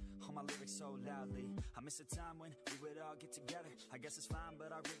all my lyrics so loudly. I miss a time when we would all get together. I guess it's fine,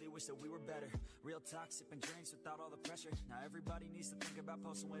 but I really wish that we were better. Real talk, sipping drinks without all the pressure. Now everybody needs to think about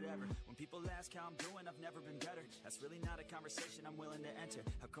posting whatever. When people ask how I'm doing, I've never been better. That's really not a conversation I'm willing to enter.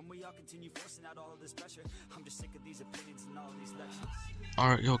 How come we all continue forcing out all of this pressure? I'm just sick of these opinions and all of these lectures.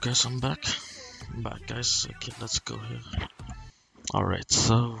 Alright, yo guys, I'm back. Guys. Okay, let's go here. Alright,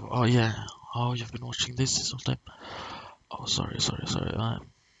 so, oh yeah, oh, you've been watching this sometime. Oh, sorry.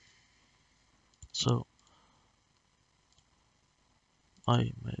 So, I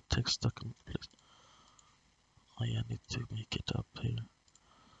may text the complete. I need to make it up here.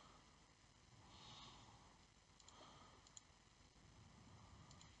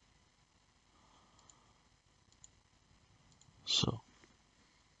 So,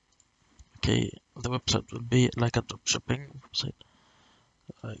 okay, the website will be like a dropshipping website.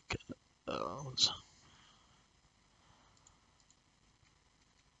 Like, so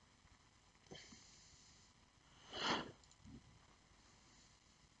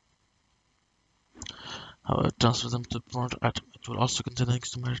how I transfer them to promoter item. It will also contain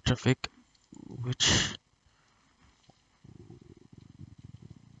links to my traffic, which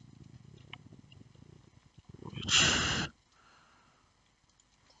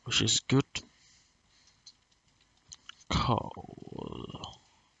which is good. Call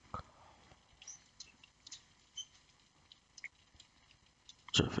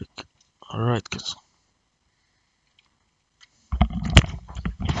traffic. Alright, guys.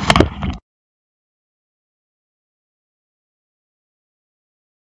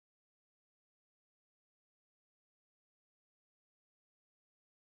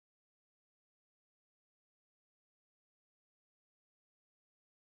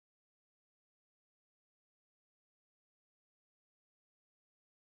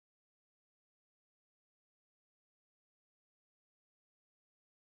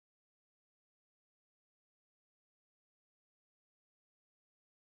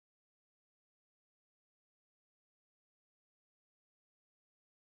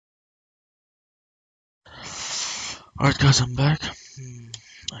 Alright, guys, I'm back.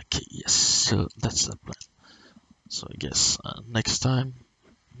 Okay, yes, so that's the plan. So I guess next time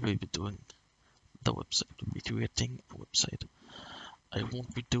we'll be doing the website. We'll be creating a website. I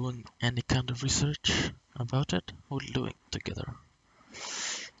won't be doing any kind of research about it. We'll do it together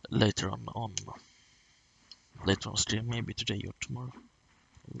later on stream, maybe today or tomorrow.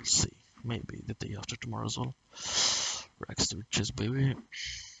 We'll see. Maybe the day after tomorrow as well. Rags to riches, baby.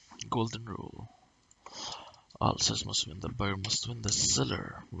 Golden rule. All sellers must win. The buyer must win. The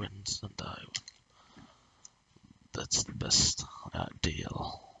seller wins, and I win. That's the best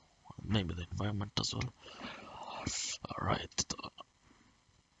deal. Maybe the environment as well. Alright.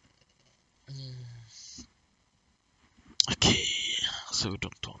 Okay. So we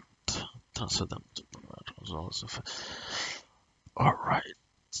don't transfer them to also. Alright.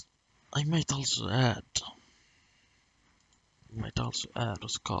 I might also add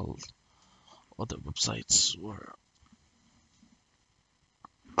what's called other websites where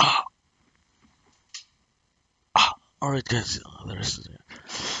alright, guys, the rest is here.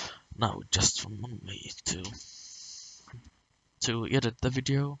 Now just from me to edit the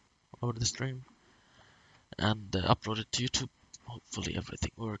video over the stream and upload it to YouTube. Hopefully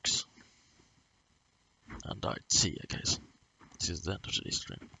everything works. And I'd see you guys. This is the end of today's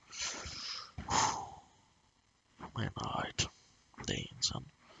stream. My night. Day and sun.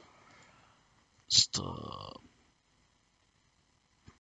 Stop.